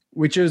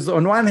 which is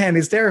on one hand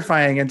is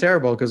terrifying and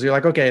terrible because you're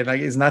like, okay,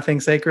 like is nothing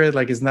sacred?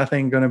 Like is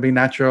nothing going to be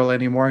natural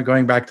anymore?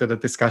 Going back to the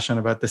discussion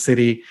about the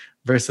city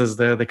versus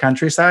the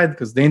countryside,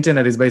 because the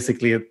internet is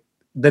basically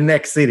the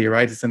next city,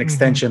 right? It's an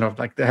extension of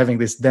like having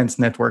this dense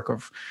network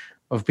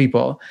of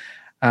people.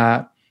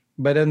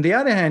 But on the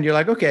other hand, you're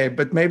like, okay,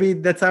 but maybe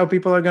that's how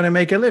people are going to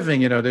make a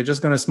living. They're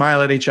just going to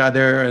smile at each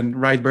other and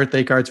write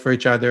birthday cards for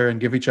each other and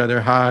give each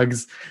other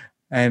hugs.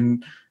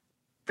 And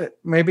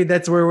maybe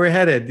that's where we're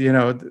headed,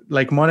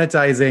 like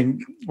monetizing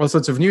all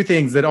sorts of new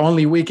things that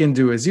only we can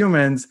do as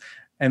humans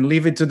and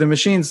leave it to the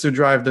machines to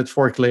drive that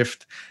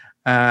forklift.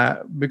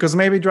 Because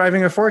maybe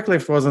driving a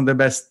forklift wasn't the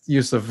best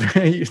use of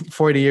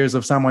 40 years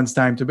of someone's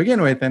time to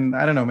begin with. And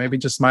I don't know, maybe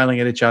just smiling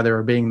at each other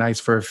or being nice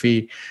for a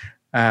fee.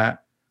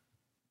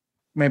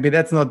 Maybe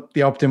that's not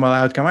the optimal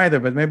outcome either,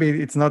 but maybe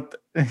it's not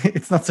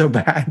so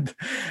bad.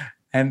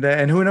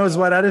 And who knows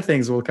what other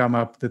things will come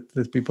up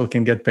that people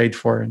can get paid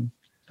for and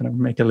kind of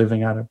make a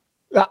living out of.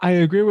 I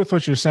agree with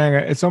what you're saying.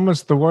 It's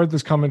almost the word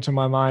that's come into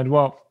my mind.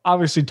 Well,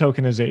 obviously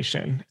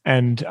tokenization.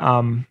 And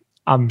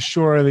I'm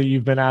sure that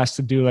you've been asked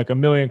to do like 1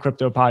 million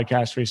crypto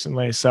podcasts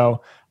recently.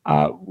 So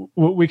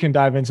we can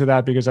dive into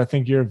that because I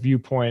think your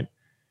viewpoint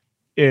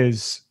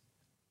is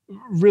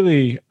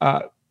really,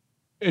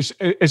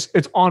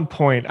 it's on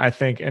point, I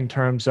think, in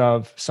terms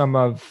of some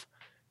of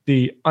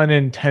the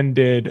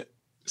unintended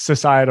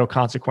societal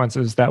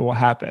consequences that will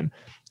happen.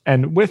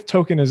 And with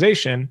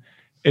tokenization,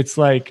 it's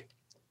like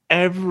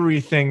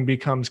everything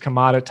becomes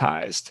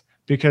commoditized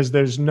because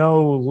there's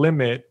no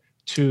limit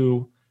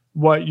to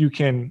what you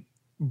can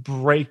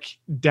break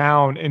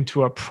down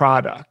into a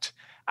product.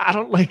 I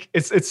don't like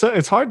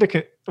it's hard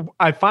to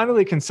I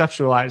finally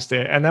conceptualized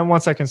it, and then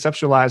once I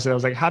conceptualized it, I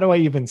was like, how do I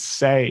even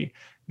say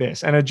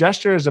this? And a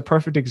gesture is a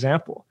perfect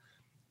example.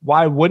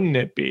 Why wouldn't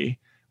it be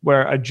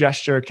where a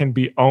gesture can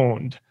be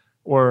owned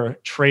or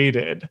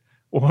traded,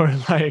 or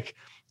like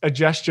a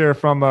gesture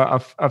from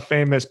a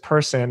famous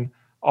person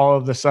all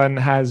of a sudden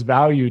has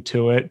value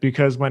to it,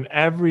 because when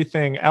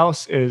everything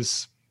else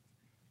is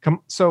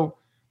so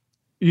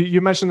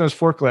you mentioned those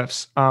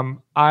forklifts.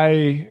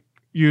 I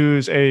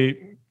use a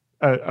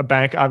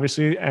bank,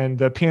 obviously, and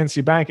the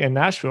PNC Bank in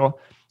Nashville.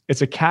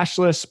 It's a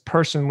cashless,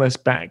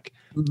 personless bank.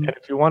 Mhm. And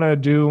if you want to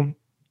do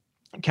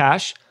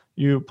cash,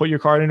 you put your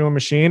card into a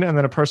machine, and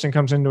then a person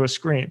comes into a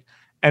screen.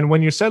 And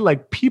when you said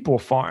like people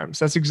farms,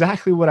 that's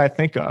exactly what I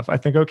think of. I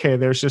think, okay,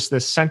 there's just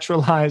this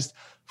centralized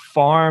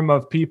farm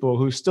of people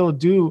who still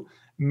do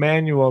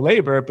manual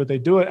labor, but they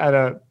do it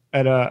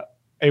at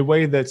a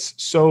way that's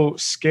so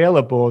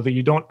scalable that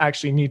you don't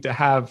actually need to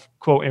have,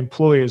 quote,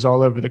 employees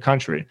all over the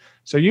country.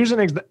 So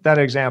using that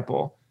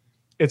example,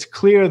 it's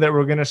clear that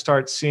we're going to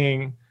start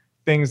seeing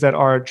things that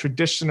are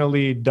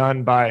traditionally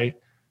done by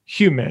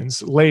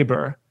humans,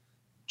 labor,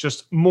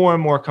 just more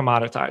and more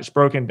commoditized,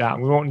 broken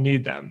down. We won't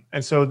need them.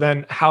 And so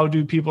then how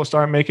do people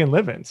start making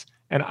livings?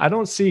 And I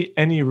don't see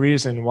any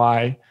reason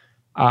why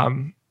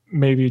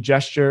maybe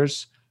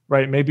gestures,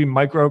 right? Maybe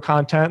micro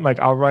content, like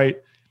I'll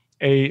write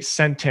a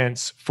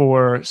sentence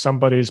for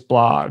somebody's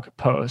blog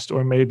post,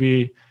 or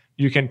maybe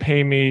you can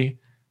pay me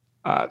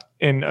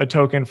in a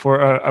token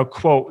for a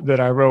quote that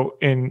I wrote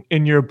in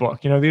your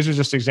book. You know, these are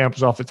just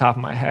examples off the top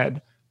of my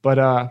head, but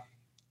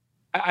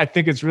I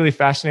think it's really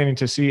fascinating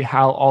to see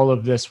how all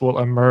of this will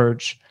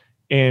emerge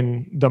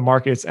in the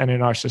markets and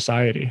in our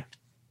society.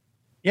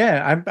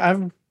 Yeah,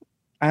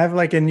 I have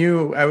like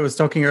I was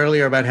talking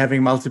earlier about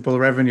having multiple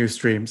revenue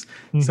streams.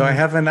 Mm-hmm. So I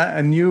have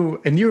a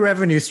new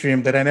revenue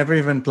stream that I never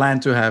even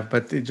planned to have,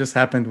 but it just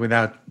happened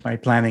without my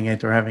planning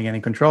it or having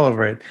any control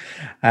over it.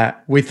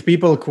 With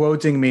people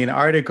quoting me in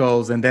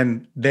articles and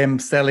then them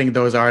selling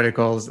those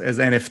articles as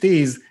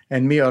NFTs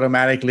and me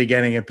automatically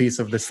getting a piece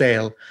of the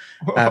sale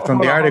from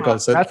the article.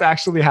 So that's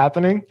actually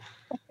happening?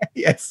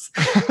 Yes.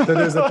 So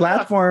there's a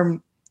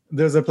platform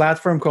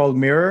called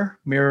Mirror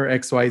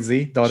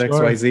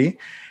XYZ.xyz.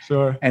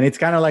 Sure. And it's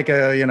kind of like a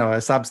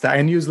Substack,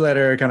 a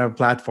newsletter kind of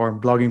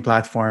platform, blogging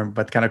platform,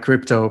 but kind of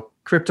crypto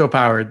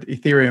powered,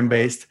 Ethereum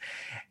based.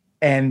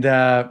 And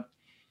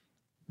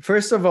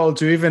first of all,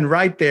 to even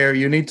write there,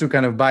 you need to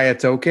kind of buy a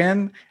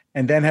token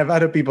and then have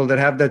other people that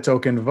have that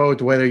token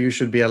vote whether you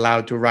should be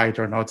allowed to write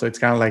or not. So it's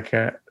kind of like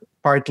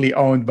partly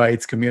owned by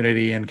its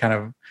community and kind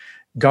of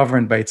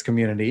governed by its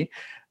community.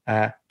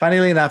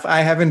 Funnily enough,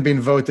 I haven't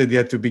been voted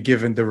yet to be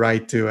given the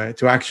right to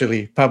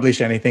actually publish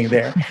anything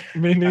there.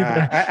 Me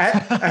neither.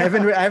 I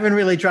haven't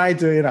really tried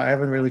to, I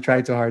haven't really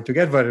tried too hard to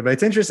get voted, but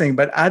it's interesting.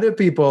 But other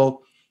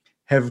people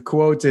have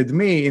quoted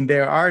me in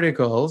their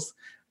articles,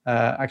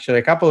 actually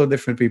a couple of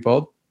different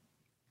people.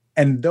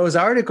 And those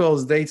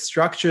articles, they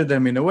structure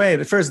them in a way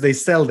that first they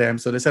sell them.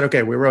 So they said,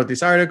 okay, we wrote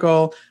this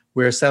article,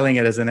 we're selling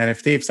it as an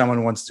NFT if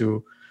someone wants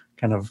to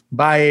kind of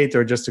buy it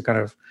or just to kind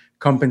of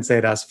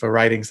compensate us for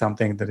writing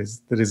something that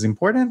is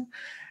important.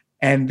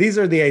 And these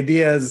are the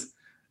ideas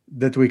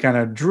that we kind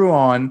of drew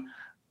on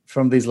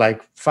from these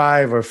like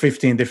 5 or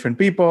 15 different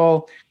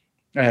people.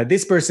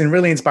 This person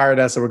really inspired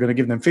us, so we're going to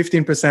give them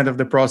 15% of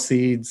the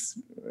proceeds.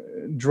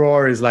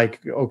 Dror is like,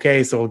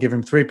 okay, so we'll give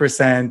him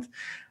 3%.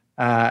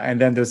 And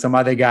then there's some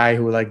other guy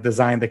who like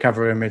designed the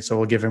cover image, so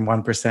we'll give him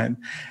 1%.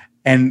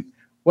 And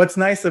what's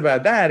nice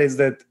about that is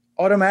that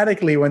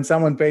automatically when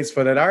someone pays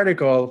for that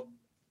article,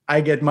 I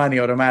get money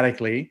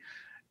automatically.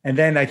 And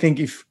then I think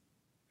if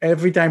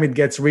every time it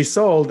gets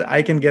resold,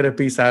 I can get a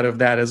piece out of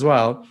that as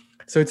well.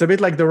 So it's a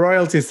bit like the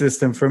royalty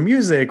system for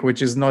music,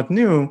 which is not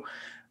new,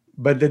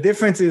 but the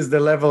difference is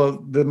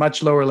the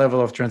much lower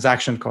level of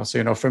transaction costs.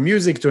 For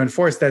music to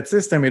enforce that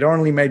system, it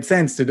only made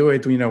sense to do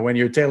it, when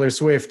you're Taylor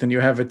Swift and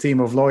you have a team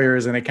of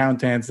lawyers and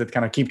accountants that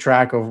kind of keep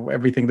track of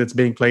everything that's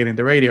being played in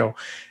the radio.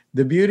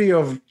 The beauty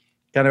of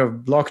kind of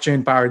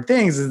blockchain powered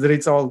things is that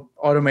it's all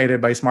automated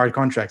by smart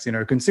contracts.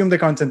 Consume the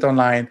content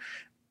online.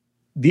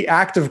 The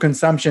act of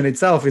consumption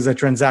itself is a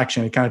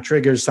transaction. It kind of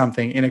triggers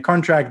something in a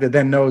contract that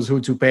then knows who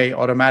to pay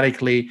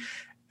automatically.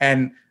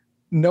 And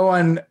no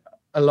one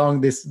along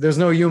this, there's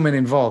no human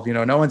involved.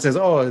 No one says,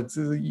 oh,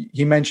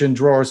 he mentioned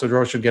Dror, so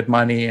Dror should get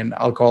money and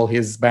I'll call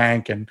his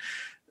bank and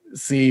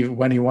see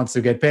when he wants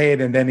to get paid.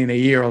 And then in a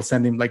year, I'll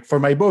send him, like for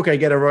my book, I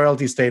get a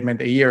royalty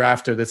statement a year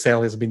after the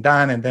sale has been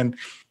done. And then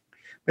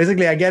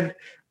basically I get,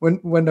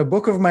 when a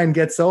book of mine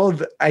gets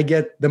sold, I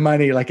get the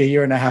money like a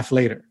year and a half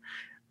later.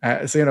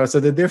 So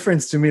the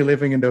difference to me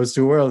living in those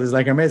two worlds is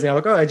like amazing. I'm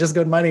like, oh, I just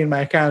got money in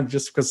my account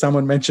just because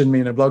someone mentioned me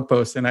in a blog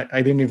post and I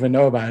didn't even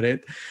know about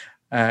it.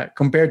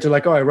 Compared to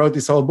like, oh, I wrote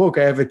this whole book.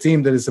 I have a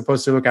team that is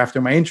supposed to look after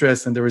my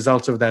interests. And the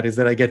result of that is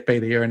that I get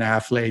paid a year and a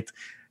half late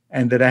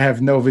and that I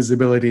have no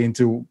visibility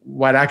into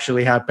what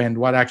actually happened,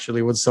 what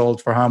actually was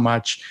sold for how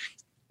much.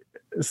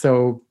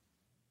 So,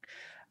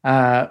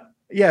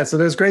 so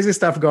there's crazy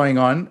stuff going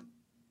on.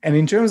 And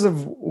in terms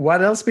of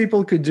what else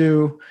people could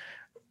do,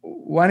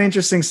 one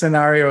interesting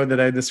scenario that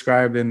I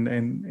described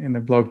in a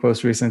blog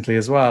post recently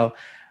as well.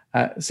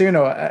 At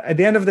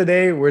the end of the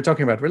day, we're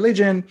talking about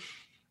religion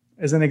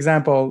as an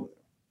example.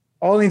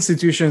 all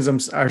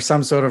institutions are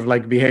some sort of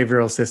like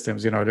behavioral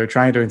systems. They're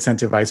trying to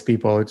incentivize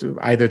people to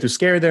either to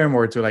scare them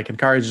or to like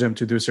encourage them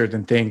to do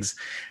certain things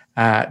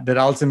that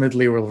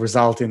ultimately will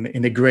result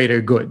in a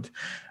greater good.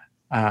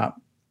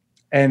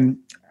 And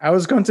I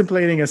was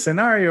contemplating a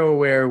scenario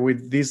where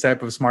with these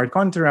type of smart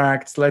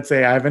contracts, let's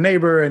say I have a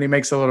neighbor and he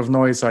makes a lot of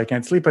noise, so I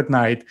can't sleep at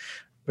night.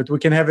 But we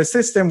can have a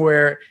system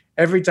where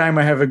every time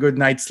I have a good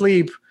night's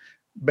sleep,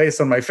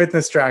 based on my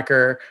fitness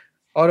tracker,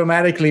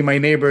 automatically my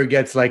neighbor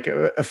gets like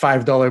a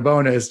 $5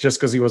 bonus just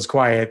because he was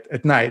quiet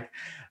at night.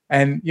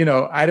 And,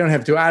 I don't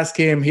have to ask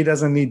him. He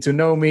doesn't need to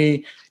know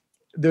me.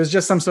 There's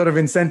just some sort of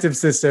incentive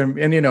system.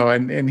 And,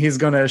 and he's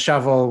going to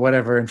shovel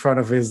whatever in front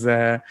of his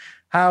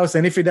house.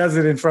 And if he does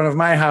it in front of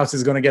my house,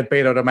 he's going to get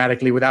paid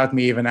automatically without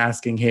me even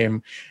asking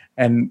him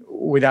and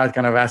without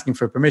kind of asking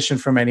for permission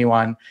from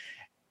anyone.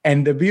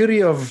 And the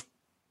beauty of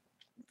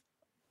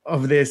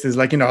this is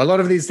like, a lot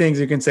of these things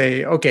you can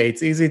say, okay,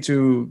 it's easy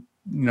to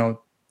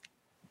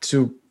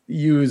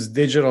use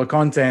digital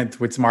content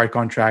with smart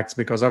contracts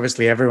because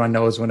obviously everyone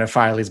knows when a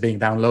file is being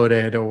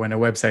downloaded or when a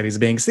website is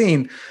being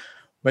seen,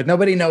 but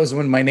nobody knows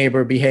when my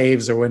neighbor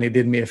behaves or when he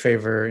did me a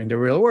favor in the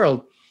real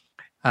world.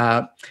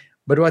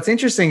 But what's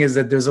interesting is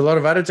that there's a lot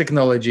of other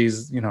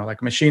technologies,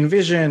 like machine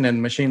vision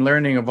and machine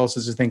learning of all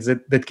sorts of things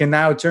that can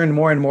now turn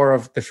more and more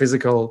of the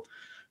physical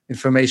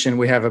information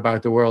we have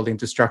about the world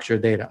into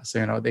structured data.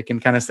 So, they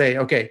can kind of say,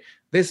 okay,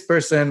 this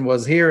person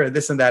was here at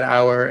this and that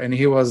hour, and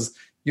he was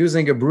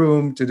using a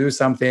broom to do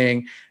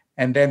something.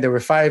 And then there were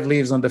 5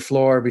 leaves on the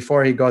floor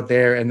before he got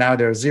there. And now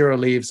there are 0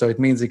 leaves. So it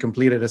means he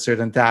completed a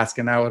certain task.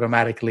 And now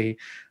automatically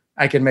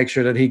I can make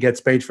sure that he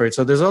gets paid for it.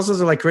 So there's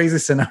also like crazy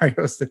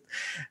scenarios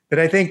that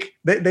I think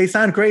they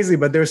sound crazy,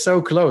 but they're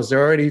so close.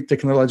 They're already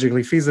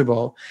technologically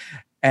feasible.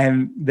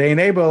 And they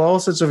enable all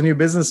sorts of new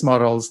business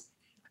models.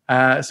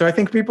 So I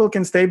think people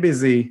can stay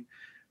busy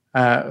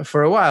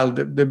for a while.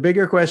 The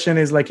bigger question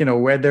is like,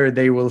 whether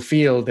they will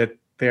feel that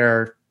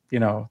they're,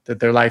 that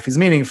their life is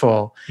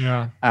meaningful.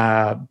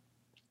 Yeah.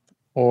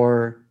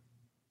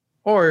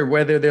 Or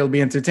whether they'll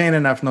be entertained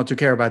enough not to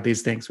care about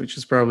these things, which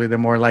is probably the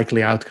more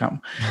likely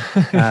outcome.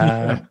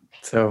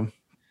 So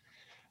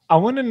I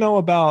want to know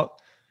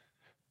about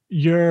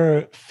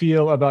your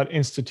feel about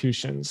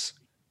institutions,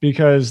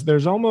 because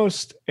there's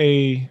almost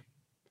a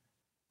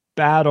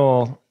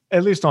battle,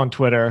 at least on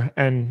Twitter,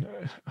 and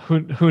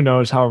who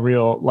knows how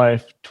real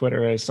life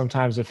Twitter is.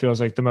 Sometimes it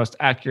feels like the most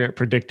accurate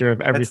predictor of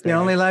everything. That's the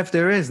only life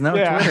there is. No,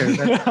 yeah.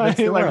 Twitter. That's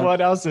I mean, like,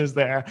 what else is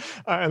there?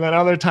 And then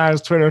other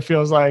times Twitter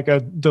feels like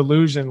a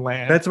delusion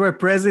land. That's where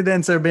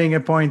presidents are being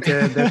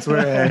appointed. That's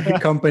where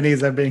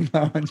companies are being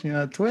launched.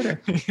 Twitter.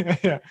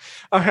 Yeah.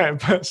 All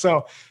right. But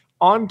so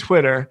on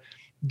Twitter,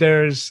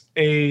 there's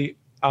a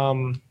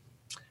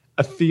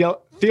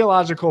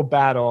theological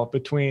battle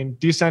between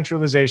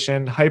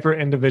decentralization,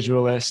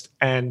 hyper-individualist,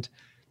 and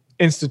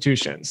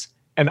institutions.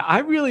 And I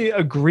really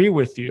agree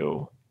with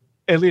you.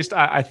 At least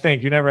I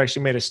think. You never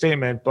actually made a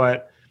statement,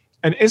 but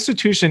an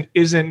institution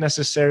isn't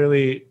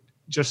necessarily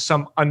just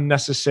some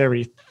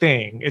unnecessary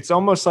thing. It's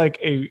almost like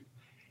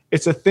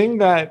it's a thing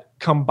that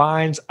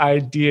combines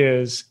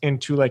ideas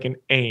into like an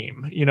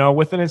aim.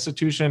 With an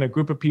institution, a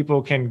group of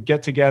people can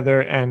get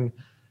together and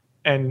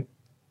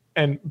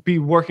be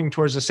working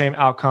towards the same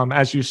outcome,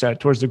 as you said,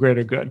 towards the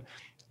greater good.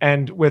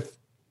 And with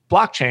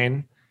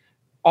blockchain,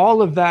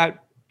 all of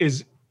that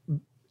is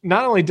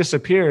not only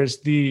disappears,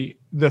 the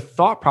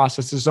thought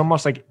process is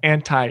almost like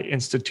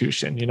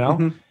anti-institution,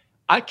 Mm-hmm.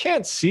 I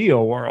can't see a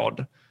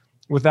world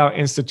without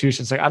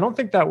institutions. Like, I don't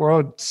think that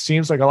world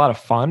seems like a lot of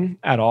fun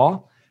at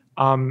all.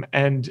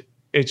 And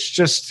it's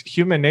just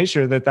human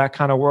nature that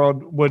kind of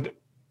world would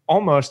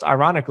almost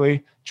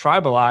ironically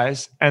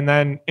tribalize, and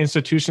then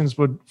institutions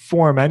would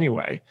form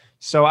anyway.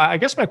 So I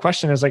guess my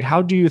question is like,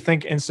 how do you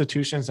think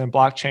institutions and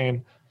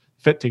blockchain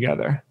fit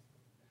together?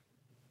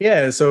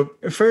 Yeah. So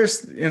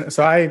first,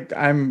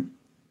 I'm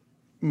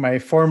my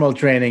formal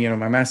training,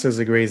 my master's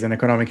degree is in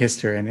economic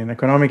history, and in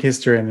economic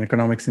history and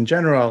economics in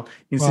general,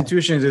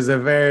 institutions is a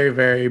very,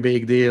 very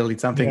big deal.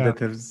 It's something that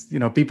has,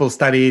 people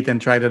study it and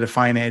try to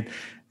define it.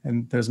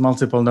 And there's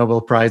multiple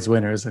Nobel Prize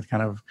winners that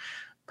kind of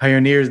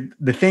pioneered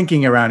the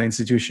thinking around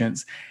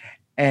institutions.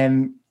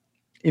 And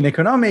in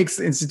economics,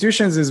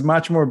 institutions is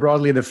much more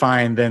broadly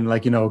defined than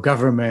like,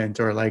 government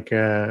or like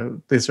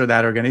this or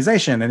that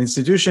organization. An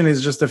institution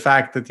is just the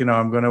fact that,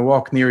 I'm going to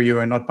walk near you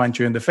and not punch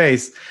you in the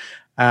face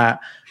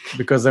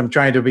because I'm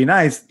trying to be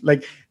nice.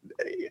 Like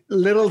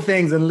little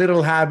things and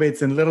little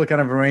habits and little kind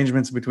of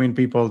arrangements between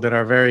people that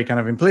are very kind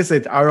of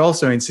implicit are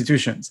also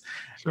institutions.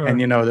 Sure.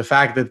 And, the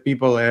fact that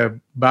people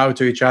bow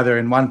to each other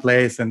in one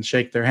place and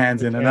shake their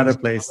hands in another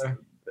place,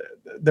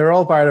 they're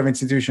all part of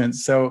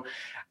institutions. So,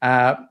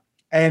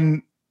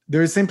 and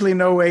there is simply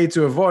no way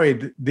to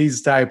avoid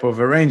these type of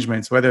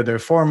arrangements, whether they're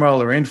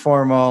formal or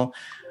informal.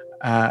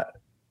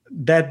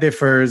 That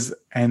differs,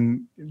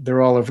 and the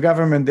role of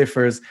government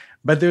differs.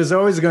 But there's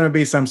always going to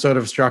be some sort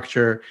of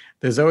structure.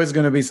 There's always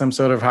going to be some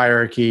sort of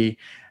hierarchy.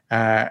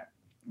 It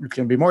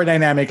can be more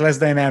dynamic, less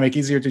dynamic,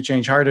 easier to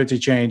change, harder to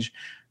change.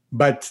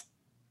 But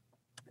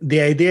the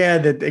idea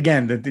that,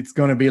 again, that it's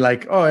going to be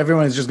like, oh,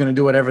 everyone is just going to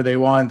do whatever they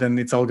want and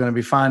it's all going to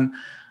be fun.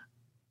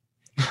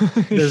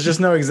 There's just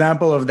no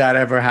example of that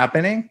ever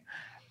happening.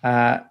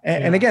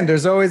 And again,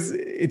 it's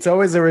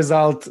always a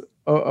result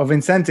of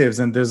incentives,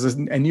 and there's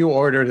a new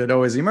order that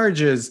always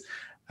emerges.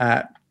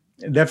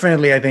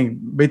 Definitely, I think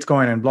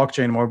Bitcoin and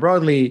blockchain more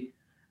broadly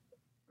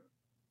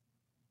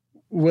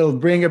will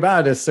bring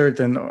about a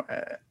certain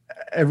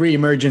a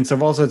re-emergence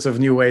of all sorts of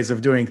new ways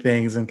of doing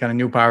things and kind of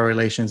new power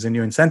relations and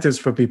new incentives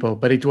for people,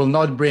 but it will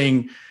not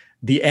bring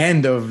the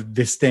end of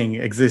this thing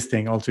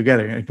existing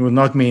altogether. It will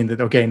not mean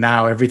that, okay,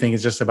 now everything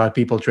is just about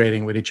people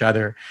trading with each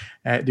other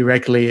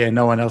directly and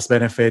no one else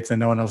benefits and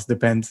no one else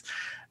depends,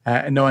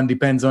 and no one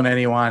depends on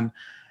anyone.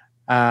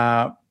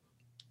 And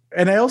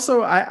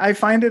I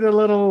find it a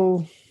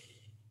little,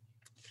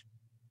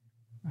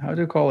 how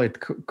do you call it,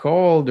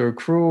 cold or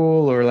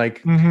cruel, or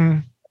like,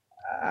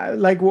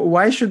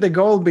 why should the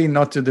goal be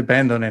not to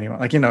depend on anyone?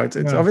 Like,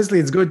 it's obviously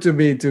it's good to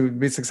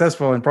be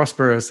successful and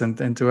prosperous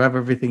and to have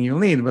everything you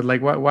need, but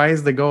like, why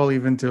is the goal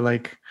even to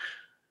like,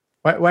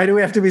 why do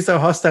we have to be so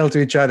hostile to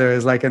each other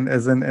as like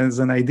as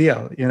an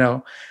ideal,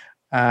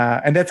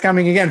 and that's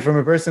coming again from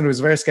a person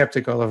who's very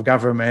skeptical of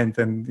government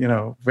and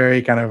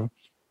very kind of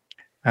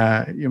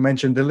you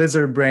mentioned the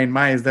lizard brain.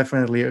 Mine is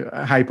definitely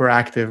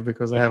hyperactive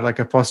because I have like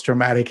a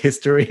post-traumatic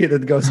history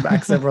that goes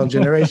back several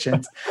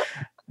generations.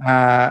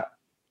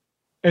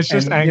 It's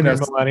just angry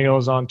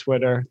millennials on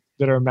Twitter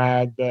that are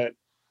mad that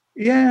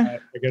I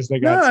guess they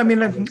got. No, I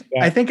mean,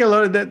 I think a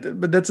lot of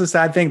that, but that's a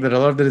sad thing that a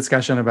lot of the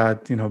discussion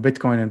about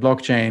Bitcoin and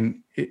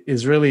blockchain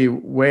is really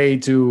way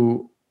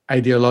too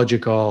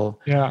ideological,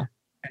 and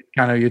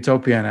kind of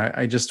utopian.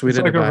 I just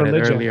tweeted about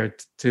it earlier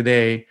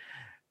today.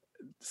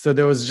 So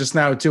there was just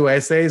now 2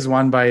 essays,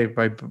 one by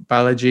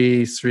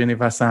Balaji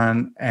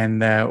Srinivasan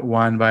and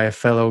one by a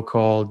fellow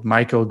called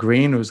Michael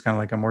Green, who's kind of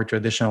like a more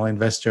traditional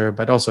investor,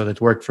 but also that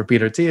worked for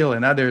Peter Thiel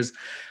and others.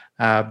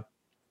 And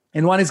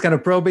one is kind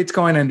of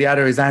pro-Bitcoin and the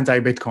other is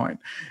anti-Bitcoin.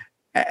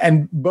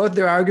 And both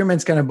their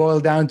arguments kind of boil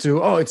down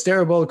to, oh, it's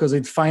terrible because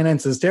it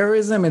finances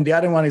terrorism. And the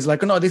other one is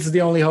like, oh, no, this is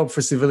the only hope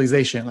for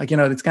civilization. Like,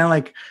 it's kind of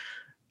like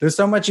there's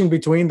so much in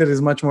between that is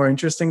much more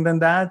interesting than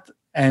that.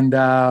 And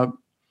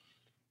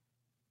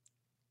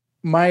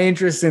my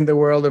interest in the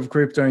world of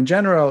crypto in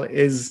general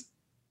is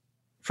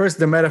first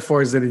the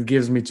metaphors that it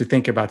gives me to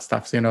think about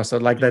stuff. So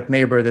like that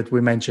neighbor that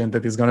we mentioned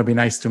that is going to be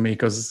nice to me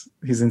because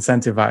he's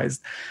incentivized.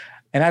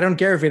 And I don't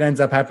care if it ends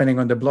up happening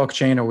on the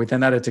blockchain or with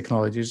another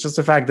technology. It's just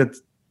the fact that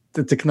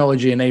the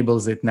technology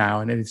enables it now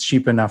and it's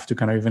cheap enough to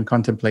kind of even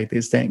contemplate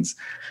these things.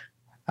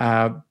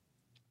 And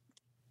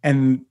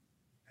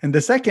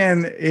the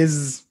second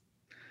is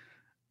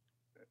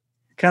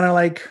kind of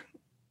like,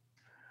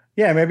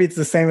 maybe it's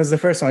the same as the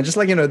first one. Just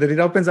like, that it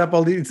opens up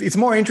all these, it's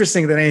more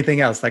interesting than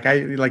anything else. Like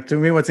to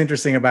me, what's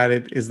interesting about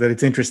it is that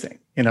it's interesting,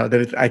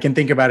 that I can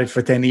think about it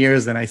for 10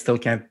 years and I still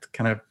can't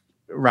kind of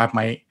wrap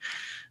my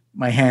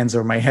hands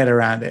or my head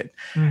around it.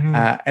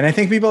 And I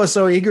think people are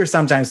so eager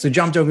sometimes to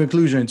jump to a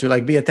conclusion, to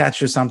like be attached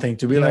to something,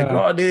 to be like,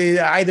 oh,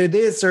 either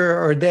this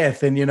or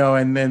death. And,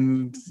 and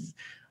then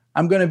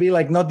I'm going to be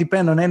like, not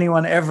depend on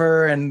anyone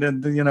ever. And,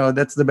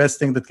 that's the best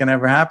thing that can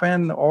ever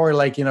happen. Or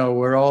like,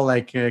 we're all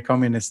like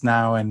communists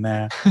now and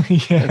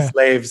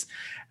slaves,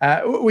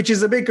 which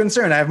is a big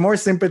concern. I have more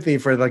sympathy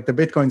for like the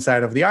Bitcoin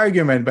side of the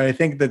argument. But I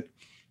think that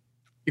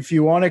if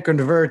you want to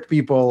convert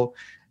people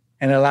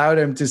and allow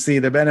them to see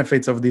the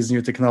benefits of these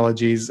new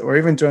technologies, or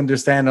even to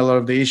understand a lot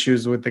of the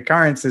issues with the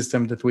current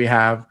system that we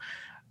have,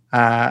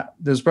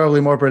 there's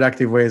probably more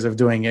productive ways of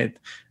doing it.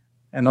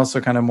 And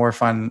also kind of more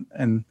fun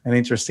and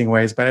interesting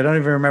ways. But I don't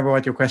even remember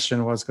what your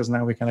question was because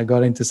now we kind of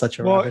got into such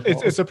a rabbit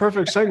hole. It's a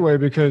perfect segue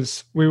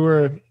because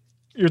you're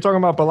talking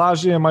about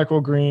Balaji and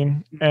Michael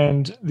Green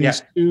and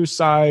these two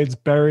sides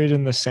buried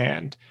in the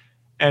sand.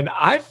 And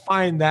I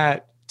find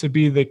that to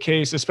be the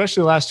case,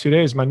 especially the last 2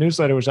 days. My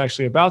newsletter was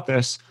actually about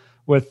this,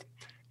 with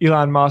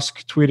Elon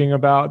Musk tweeting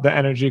about the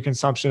energy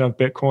consumption of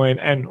Bitcoin.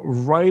 And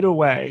right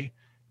away,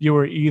 you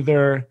were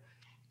either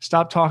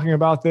stop talking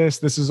about this.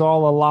 This is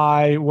all a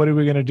lie. What are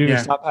we going to do?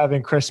 Stop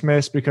having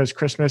Christmas because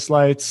Christmas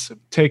lights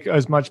take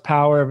as much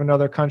power of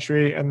another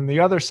country. And then the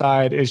other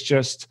side is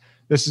just,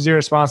 this is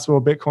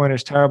irresponsible. Bitcoin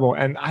is terrible.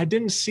 And I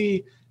didn't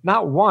see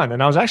not one.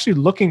 And I was actually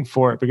looking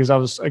for it because I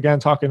was, again,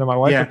 talking to my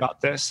wife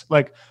about this.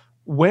 Like,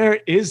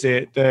 where is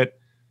it that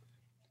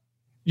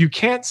you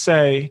can't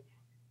say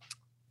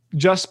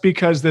just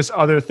because this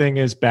other thing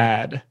is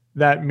bad,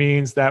 that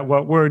means that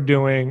what we're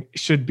doing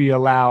should be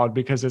allowed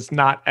because it's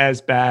not as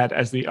bad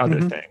as the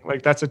other thing.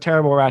 Like, that's a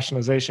terrible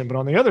rationalization. But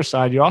on the other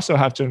side, you also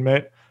have to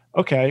admit,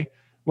 okay,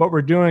 what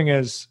we're doing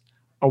is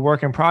a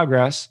work in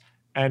progress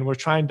and we're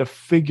trying to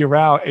figure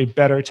out a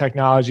better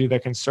technology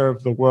that can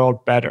serve the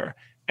world better.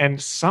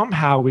 And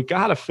somehow we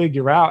got to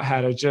figure out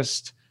how to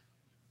just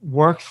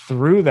work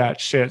through that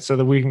shit so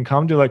that we can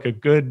come to like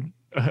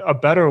a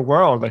better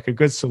world, like a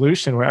good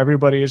solution where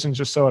everybody isn't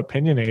just so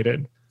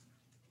opinionated.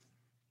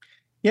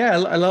 Yeah,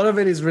 a lot of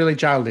it is really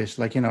childish.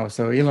 Like,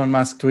 so Elon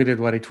Musk tweeted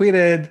what he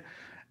tweeted.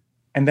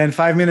 And then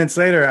 5 minutes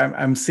later,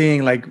 I'm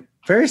seeing like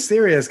very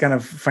serious kind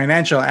of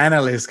financial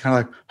analysts, kind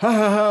of like, ha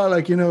ha ha,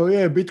 like,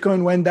 yeah,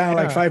 Bitcoin went down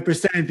like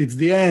 5%. It's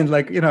the end.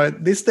 Like,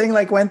 this thing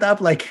like went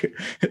up like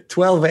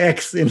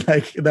 12x in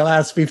like the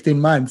last 15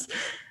 months.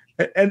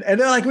 And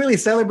they're like really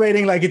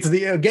celebrating, like it's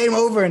the game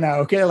over now.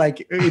 Okay.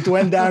 Like it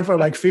went down from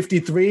like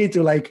 53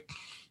 to like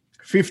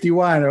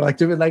 51 or like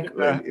to like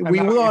we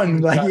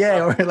won. Like,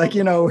 yeah. Or like,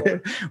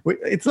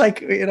 it's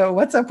like,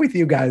 what's up with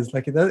you guys?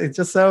 Like it's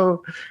just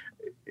so,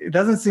 it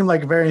doesn't seem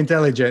like very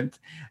intelligent.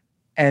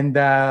 And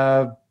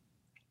yeah,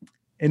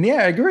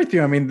 I agree with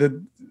you. I mean,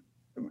 the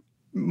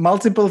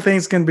multiple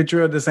things can be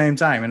true at the same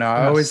time.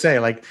 I always say,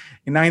 like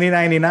in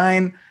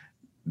 1999,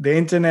 the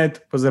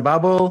internet was a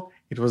bubble.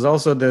 It was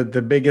also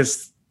the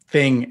biggest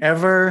thing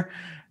ever.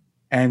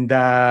 And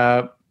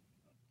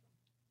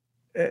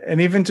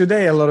even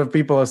today, a lot of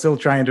people are still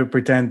trying to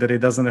pretend that it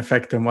doesn't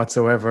affect them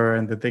whatsoever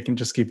and that they can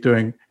just keep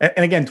doing.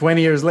 And again,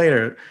 20 years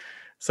later.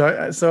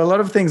 So a lot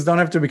of things don't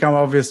have to become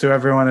obvious to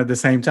everyone at the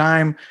same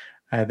time.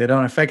 They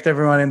don't affect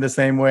everyone in the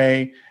same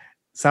way.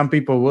 Some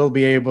people will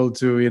be able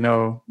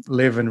to,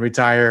 live and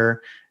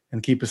retire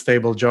and keep a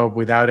stable job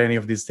without any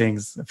of these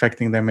things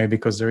affecting them, maybe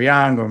because they're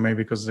young or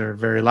maybe because they're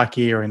very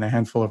lucky or in a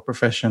handful of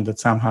professions that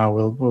somehow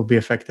will be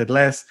affected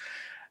less.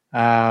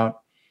 So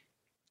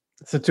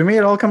to me,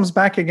 it all comes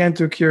back again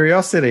to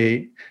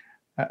curiosity,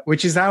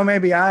 which is how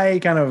maybe I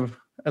kind of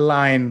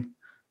align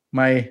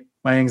my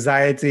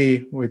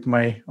anxiety with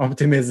my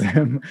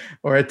optimism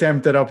or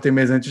attempted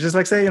optimism to just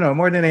like say,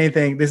 more than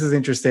anything, this is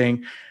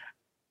interesting.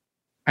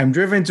 I'm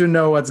driven to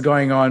know what's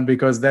going on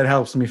because that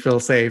helps me feel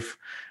safe.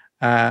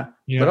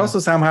 But also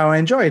somehow I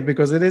enjoy it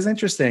because it is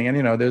interesting.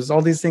 And, there's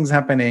all these things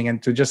happening,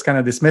 and to just kind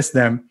of dismiss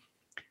them,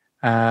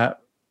 I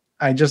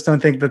just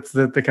don't think that's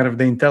the kind of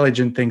the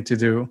intelligent thing to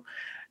do.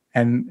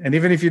 And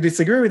even if you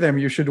disagree with them,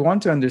 you should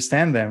want to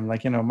understand them.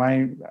 Like,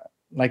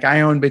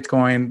 I own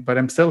Bitcoin, but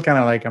I'm still kind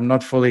of like, I'm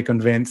not fully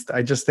convinced.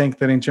 I just think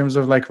that in terms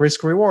of like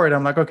risk reward,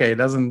 I'm like, okay, it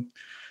doesn't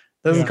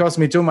cost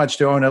me too much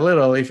to own a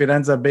little. If it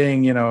ends up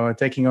being,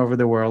 taking over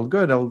the world,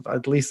 good.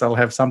 At least I'll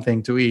have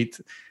something to eat.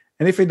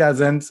 And if it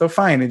doesn't, so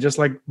fine. It's just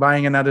like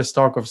buying another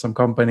stock of some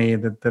company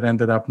that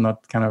ended up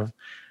not kind of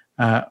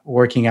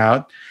working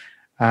out.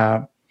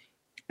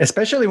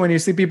 Especially when you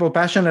see people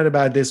passionate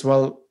about this,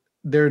 well,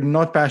 they're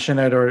not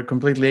passionate or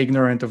completely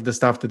ignorant of the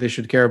stuff that they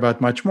should care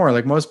about much more.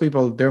 Like most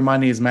people, their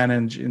money is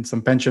managed in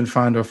some pension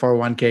fund or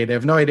 401k. They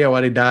have no idea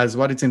what it does,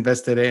 what it's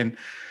invested in,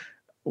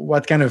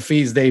 what kind of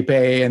fees they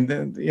pay. And,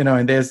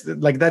 and there's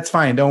like, that's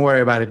fine. Don't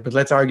worry about it. But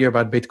let's argue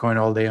about Bitcoin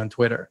all day on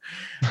Twitter.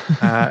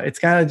 It's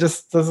kind of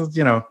just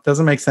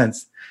doesn't make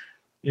sense.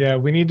 Yeah.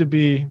 We need to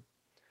be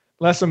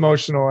less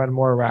emotional and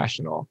more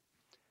rational.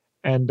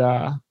 And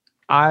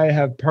I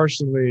have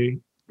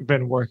personally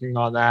been working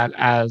on that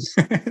as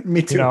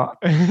me too.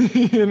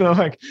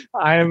 Like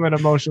I am an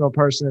emotional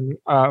person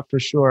for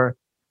sure.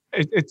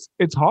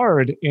 It's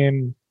hard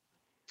in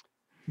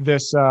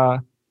this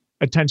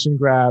attention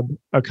grab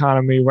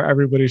economy where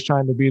everybody's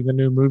trying to be the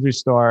new movie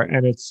star,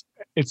 and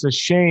it's a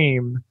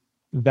shame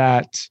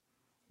that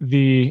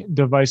the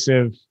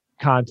divisive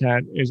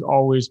content is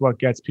always what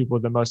gets people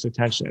the most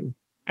attention.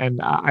 And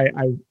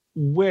I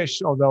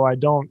wish, although I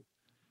don't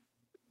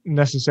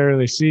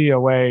necessarily see a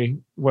way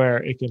where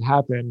it could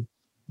happen,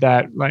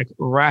 that like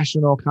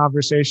rational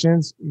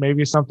conversations,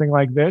 maybe something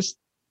like this,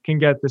 can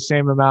get the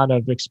same amount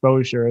of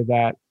exposure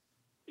that,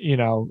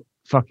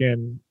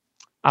 fucking,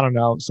 I don't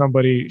know,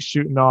 somebody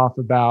shooting off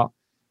about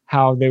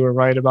how they were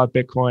right about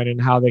Bitcoin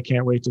and how they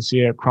can't wait to see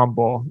it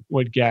crumble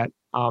would get.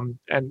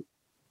 And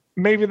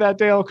maybe that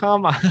day will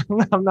come.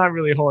 I'm not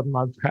really holding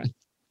my breath.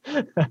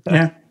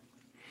 Yeah.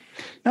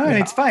 No, and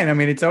it's fine. I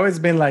mean, it's always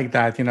been like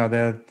that,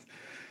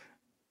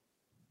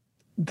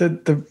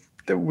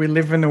 we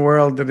live in a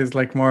world that is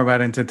like more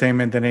about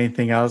entertainment than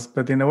anything else.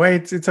 But in a way,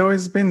 it's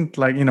always been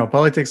like,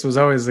 politics was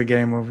always a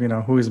game of,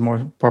 who is more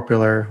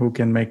popular, who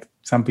can make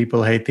some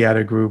people hate the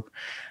other group.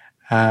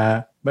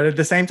 But at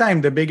the same time,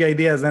 the big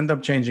ideas end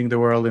up changing the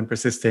world and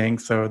persisting.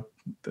 So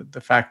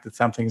the fact that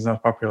something is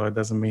not popular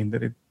doesn't mean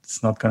that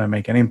it's not going to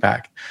make an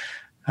impact.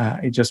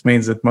 It just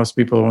means that most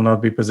people will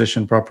not be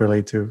positioned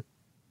properly to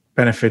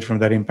benefit from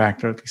that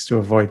impact, or at least to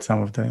avoid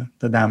some of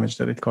the damage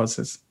that it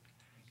causes.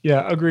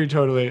 Yeah, agreed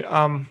totally.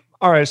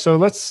 All right, so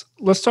let's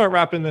start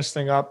wrapping this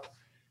thing up.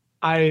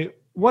 I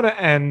want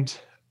to end.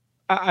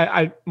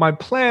 My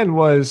plan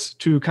was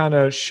to kind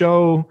of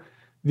show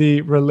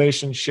the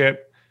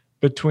relationship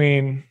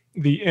between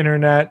the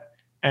internet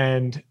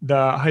and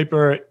the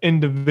hyper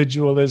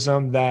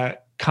individualism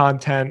that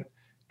content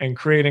and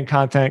creating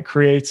content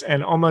creates,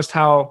 and almost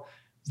how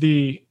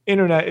the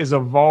internet is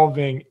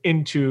evolving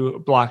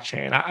into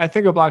blockchain. I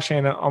think of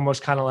blockchain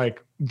almost kind of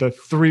like the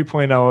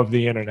 3.0 of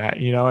the internet.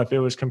 If it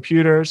was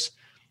computers,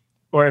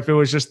 or if it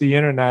was just the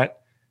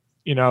internet,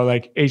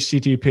 like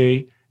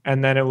HTTP,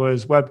 and then it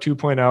was Web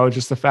 2.0,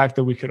 just the fact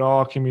that we could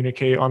all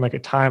communicate on like a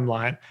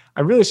timeline.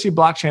 I really see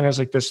blockchain as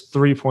like this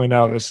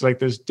 3.0. It's like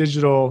this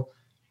digital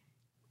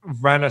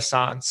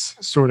renaissance,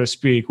 so to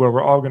speak, where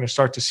we're all going to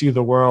start to see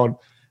the world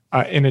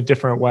in a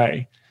different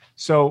way.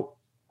 So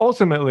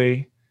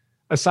ultimately,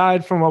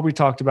 aside from what we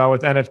talked about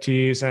with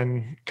NFTs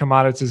and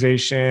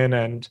commoditization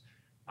and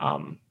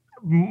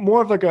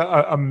more of like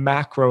a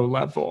macro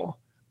level,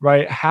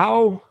 right?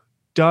 How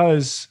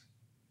does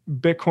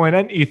Bitcoin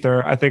and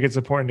Ether, I think it's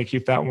important to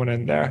keep that one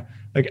in there.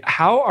 Like,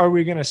 how are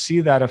we going to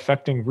see that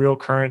affecting real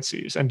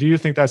currencies? And do you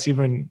think that's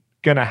even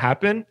going to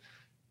happen?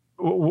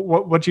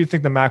 What do you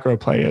think the macro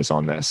play is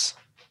on this?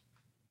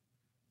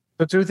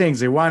 So two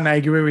things. One, I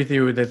agree with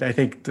you that I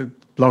think the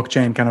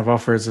blockchain kind of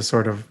offers a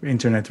sort of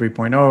Internet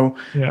 3.0.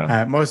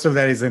 Yeah. Most of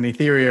that is an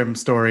Ethereum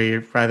story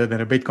rather than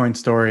a Bitcoin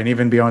story. And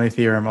even beyond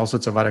Ethereum, all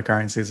sorts of other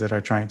currencies that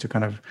are trying to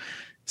kind of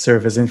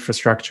serve as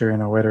infrastructure,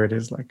 whether it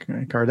is like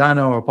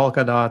Cardano or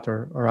Polkadot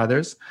or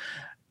others.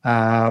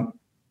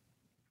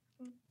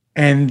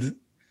 And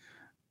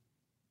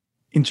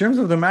in terms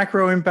of the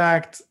macro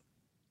impact,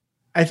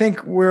 I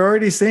think we're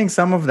already seeing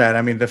some of that.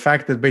 I mean, the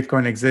fact that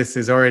Bitcoin exists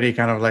is already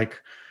kind of like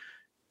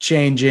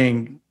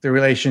changing the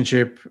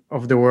relationship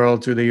of the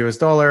world to the US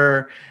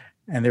dollar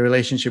and the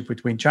relationship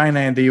between China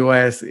and the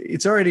US.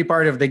 It's already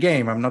part of the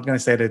game. I'm not going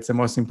to say that it's the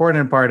most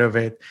important part of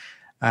it.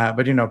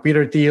 But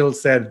Peter Thiel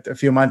said a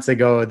few months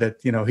ago that,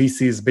 he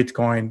sees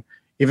Bitcoin,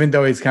 even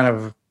though he's kind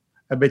of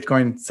a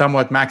Bitcoin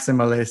somewhat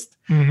maximalist,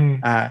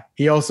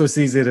 he also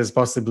sees it as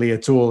possibly a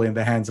tool in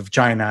the hands of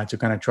China to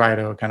kind of try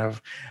to kind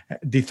of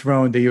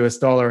dethrone the US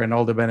dollar and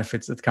all the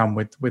benefits that come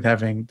with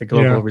having the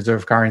global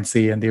reserve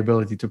currency and the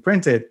ability to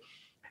print it.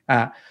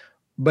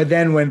 But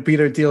then when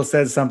Peter Thiel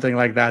says something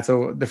like that,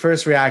 so the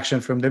first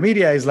reaction from the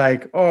media is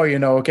like, oh,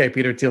 okay,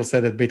 Peter Thiel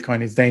said that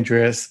Bitcoin is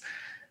dangerous.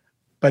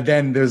 But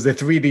then there's the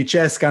 3D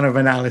chess kind of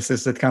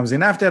analysis that comes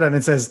in after that. And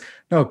it says,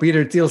 no,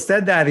 Peter Thiel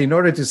said that in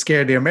order to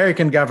scare the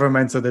American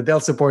government so that they'll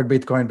support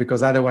Bitcoin,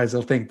 because otherwise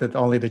they'll think that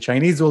only the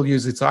Chinese will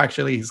use it. So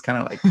actually he's kind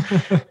of like,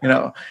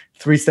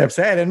 3 steps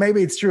ahead. And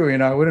maybe it's true,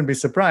 I wouldn't be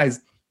surprised.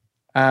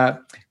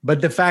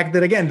 But the fact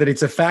that, again, that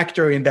it's a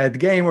factor in that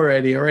game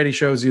already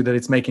shows you that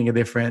it's making a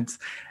difference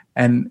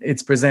and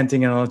it's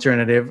presenting an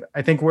alternative.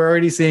 I think we're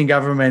already seeing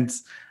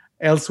governments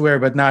elsewhere,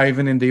 but now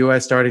even in the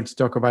US, starting to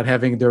talk about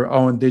having their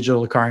own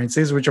digital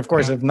currencies, which of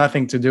course have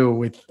nothing to do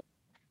with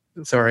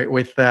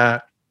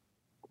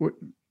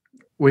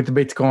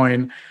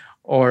Bitcoin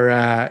or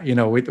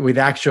with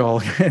actual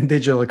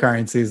digital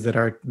currencies that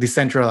are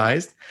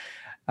decentralized.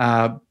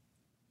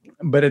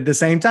 But at the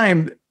same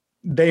time,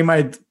 they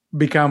might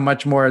become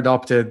much more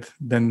adopted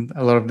than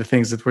a lot of the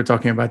things that we're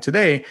talking about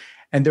today.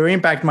 And their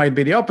impact might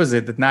be the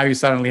opposite, that now you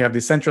suddenly have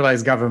this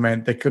centralized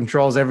government that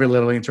controls every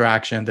little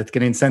interaction, that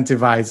can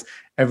incentivize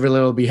every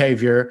little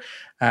behavior,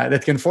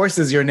 that can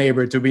forces your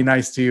neighbor to be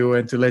nice to you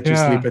and to let you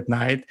sleep at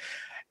night.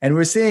 And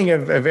we're seeing a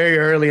very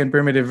early and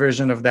primitive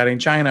version of that in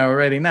China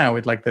already now,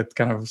 with like that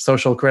kind of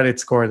social credit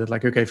score that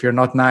like, okay, if you're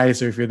not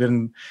nice or if you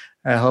didn't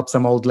help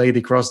some old lady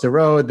cross the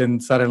road,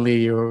 then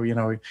suddenly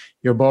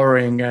your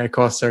borrowing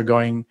costs are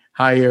going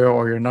higher,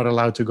 or you're not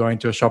allowed to go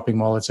into a shopping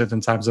mall at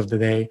certain times of the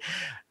day.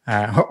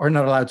 Or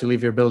not allowed to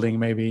leave your building,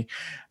 maybe.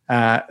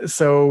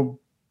 So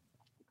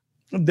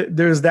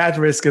there's that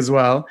risk as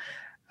well.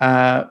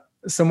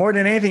 So more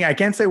than anything, I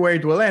can't say where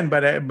it will end,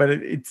 but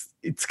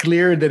it's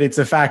clear that it's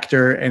a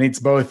factor, and it's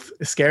both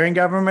scaring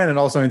government and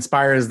also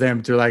inspires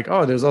them to like,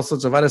 oh, there's all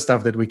sorts of other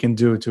stuff that we can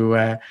do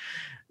to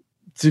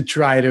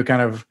try to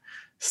kind of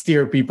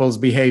steer people's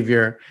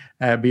behavior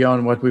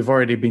beyond what we've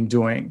already been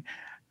doing.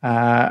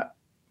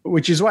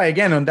 Which is why,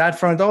 again, on that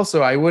front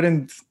also, I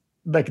wouldn't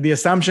like the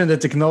assumption that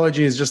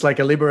technology is just like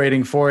a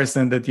liberating force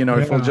and that,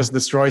 if we'll just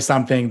destroy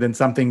something, then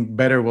something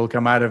better will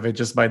come out of it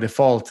just by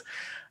default.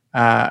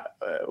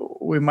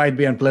 We might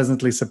be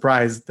unpleasantly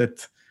surprised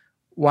that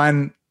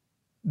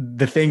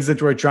the things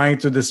that we're trying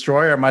to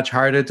destroy are much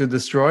harder to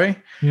destroy.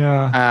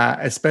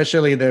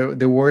 Especially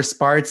the worst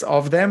parts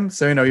of them.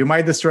 So, you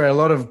might destroy a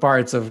lot of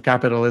parts of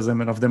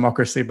capitalism and of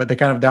democracy, but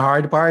the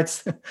hard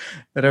parts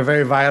that are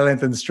very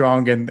violent and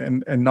strong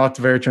and not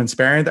very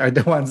transparent are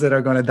the ones that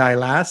are going to die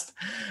last.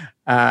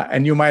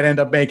 And you might end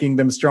up making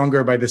them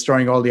stronger by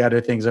destroying all the other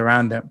things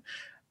around them.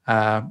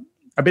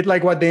 A bit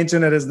like what the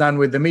internet has done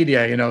with the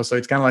media, so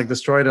it's kind of like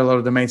destroyed a lot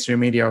of the mainstream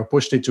media or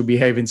pushed it to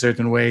behave in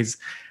certain ways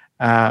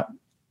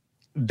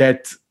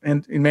that,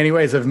 and in many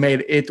ways, have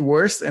made it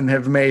worse and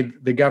have made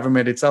the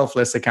government itself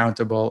less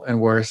accountable and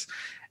worse.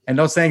 And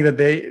not saying that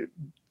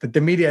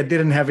the media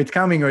didn't have it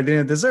coming or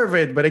didn't deserve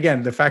it, but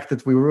again, the fact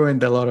that we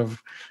ruined a lot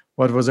of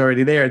what was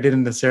already there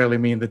didn't necessarily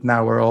mean that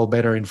now we're all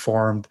better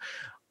informed,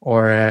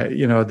 or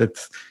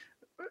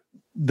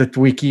that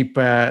we keep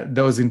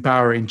those in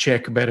power in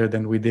check better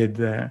than we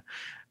did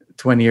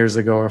 20 years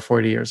ago or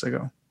 40 years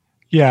ago.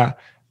 Yeah.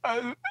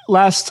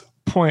 Last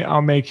point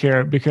I'll make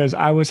here, because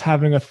I was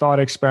having a thought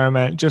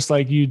experiment just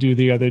like you do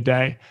the other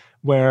day,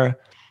 where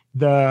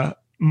the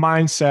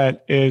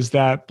mindset is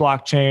that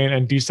blockchain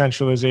and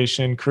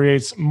decentralization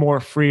creates more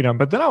freedom.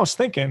 But then I was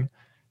thinking,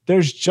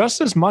 there's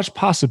just as much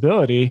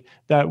possibility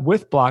that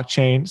with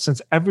blockchain,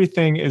 since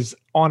everything is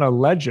on a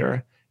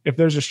ledger, if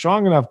there's a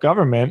strong enough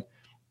government,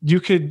 you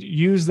could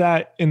use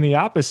that in the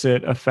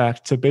opposite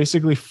effect to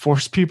basically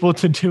force people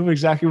to do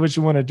exactly what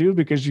you want to do,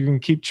 because you can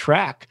keep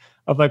track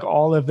of like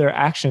all of their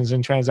actions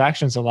and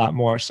transactions a lot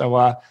more.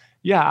 So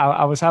yeah,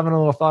 I was having a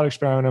little thought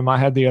experiment in my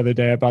head the other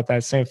day about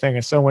that same thing.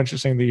 It's so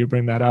interesting that you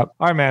bring that up.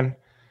 All right, man.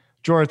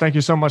 Dror, thank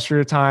you so much for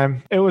your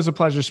time. It was a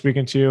pleasure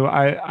speaking to you.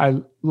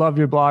 I love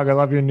your blog. I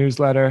love your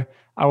newsletter.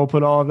 I will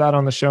put all of that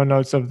on the show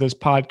notes of this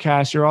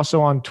podcast. You're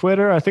also on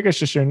Twitter. I think it's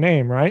just your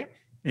name, right?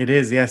 It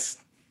is, yes.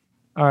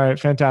 All right,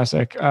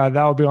 fantastic.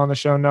 That will be on the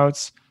show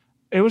notes.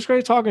 It was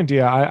great talking to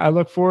you. I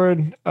look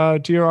forward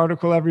to your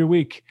article every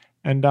week,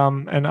 and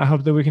I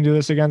hope that we can do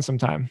this again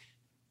sometime.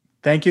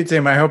 Thank you,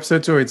 Tim. I hope so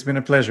too. It's been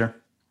a pleasure.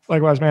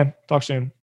 Likewise, man. Talk soon.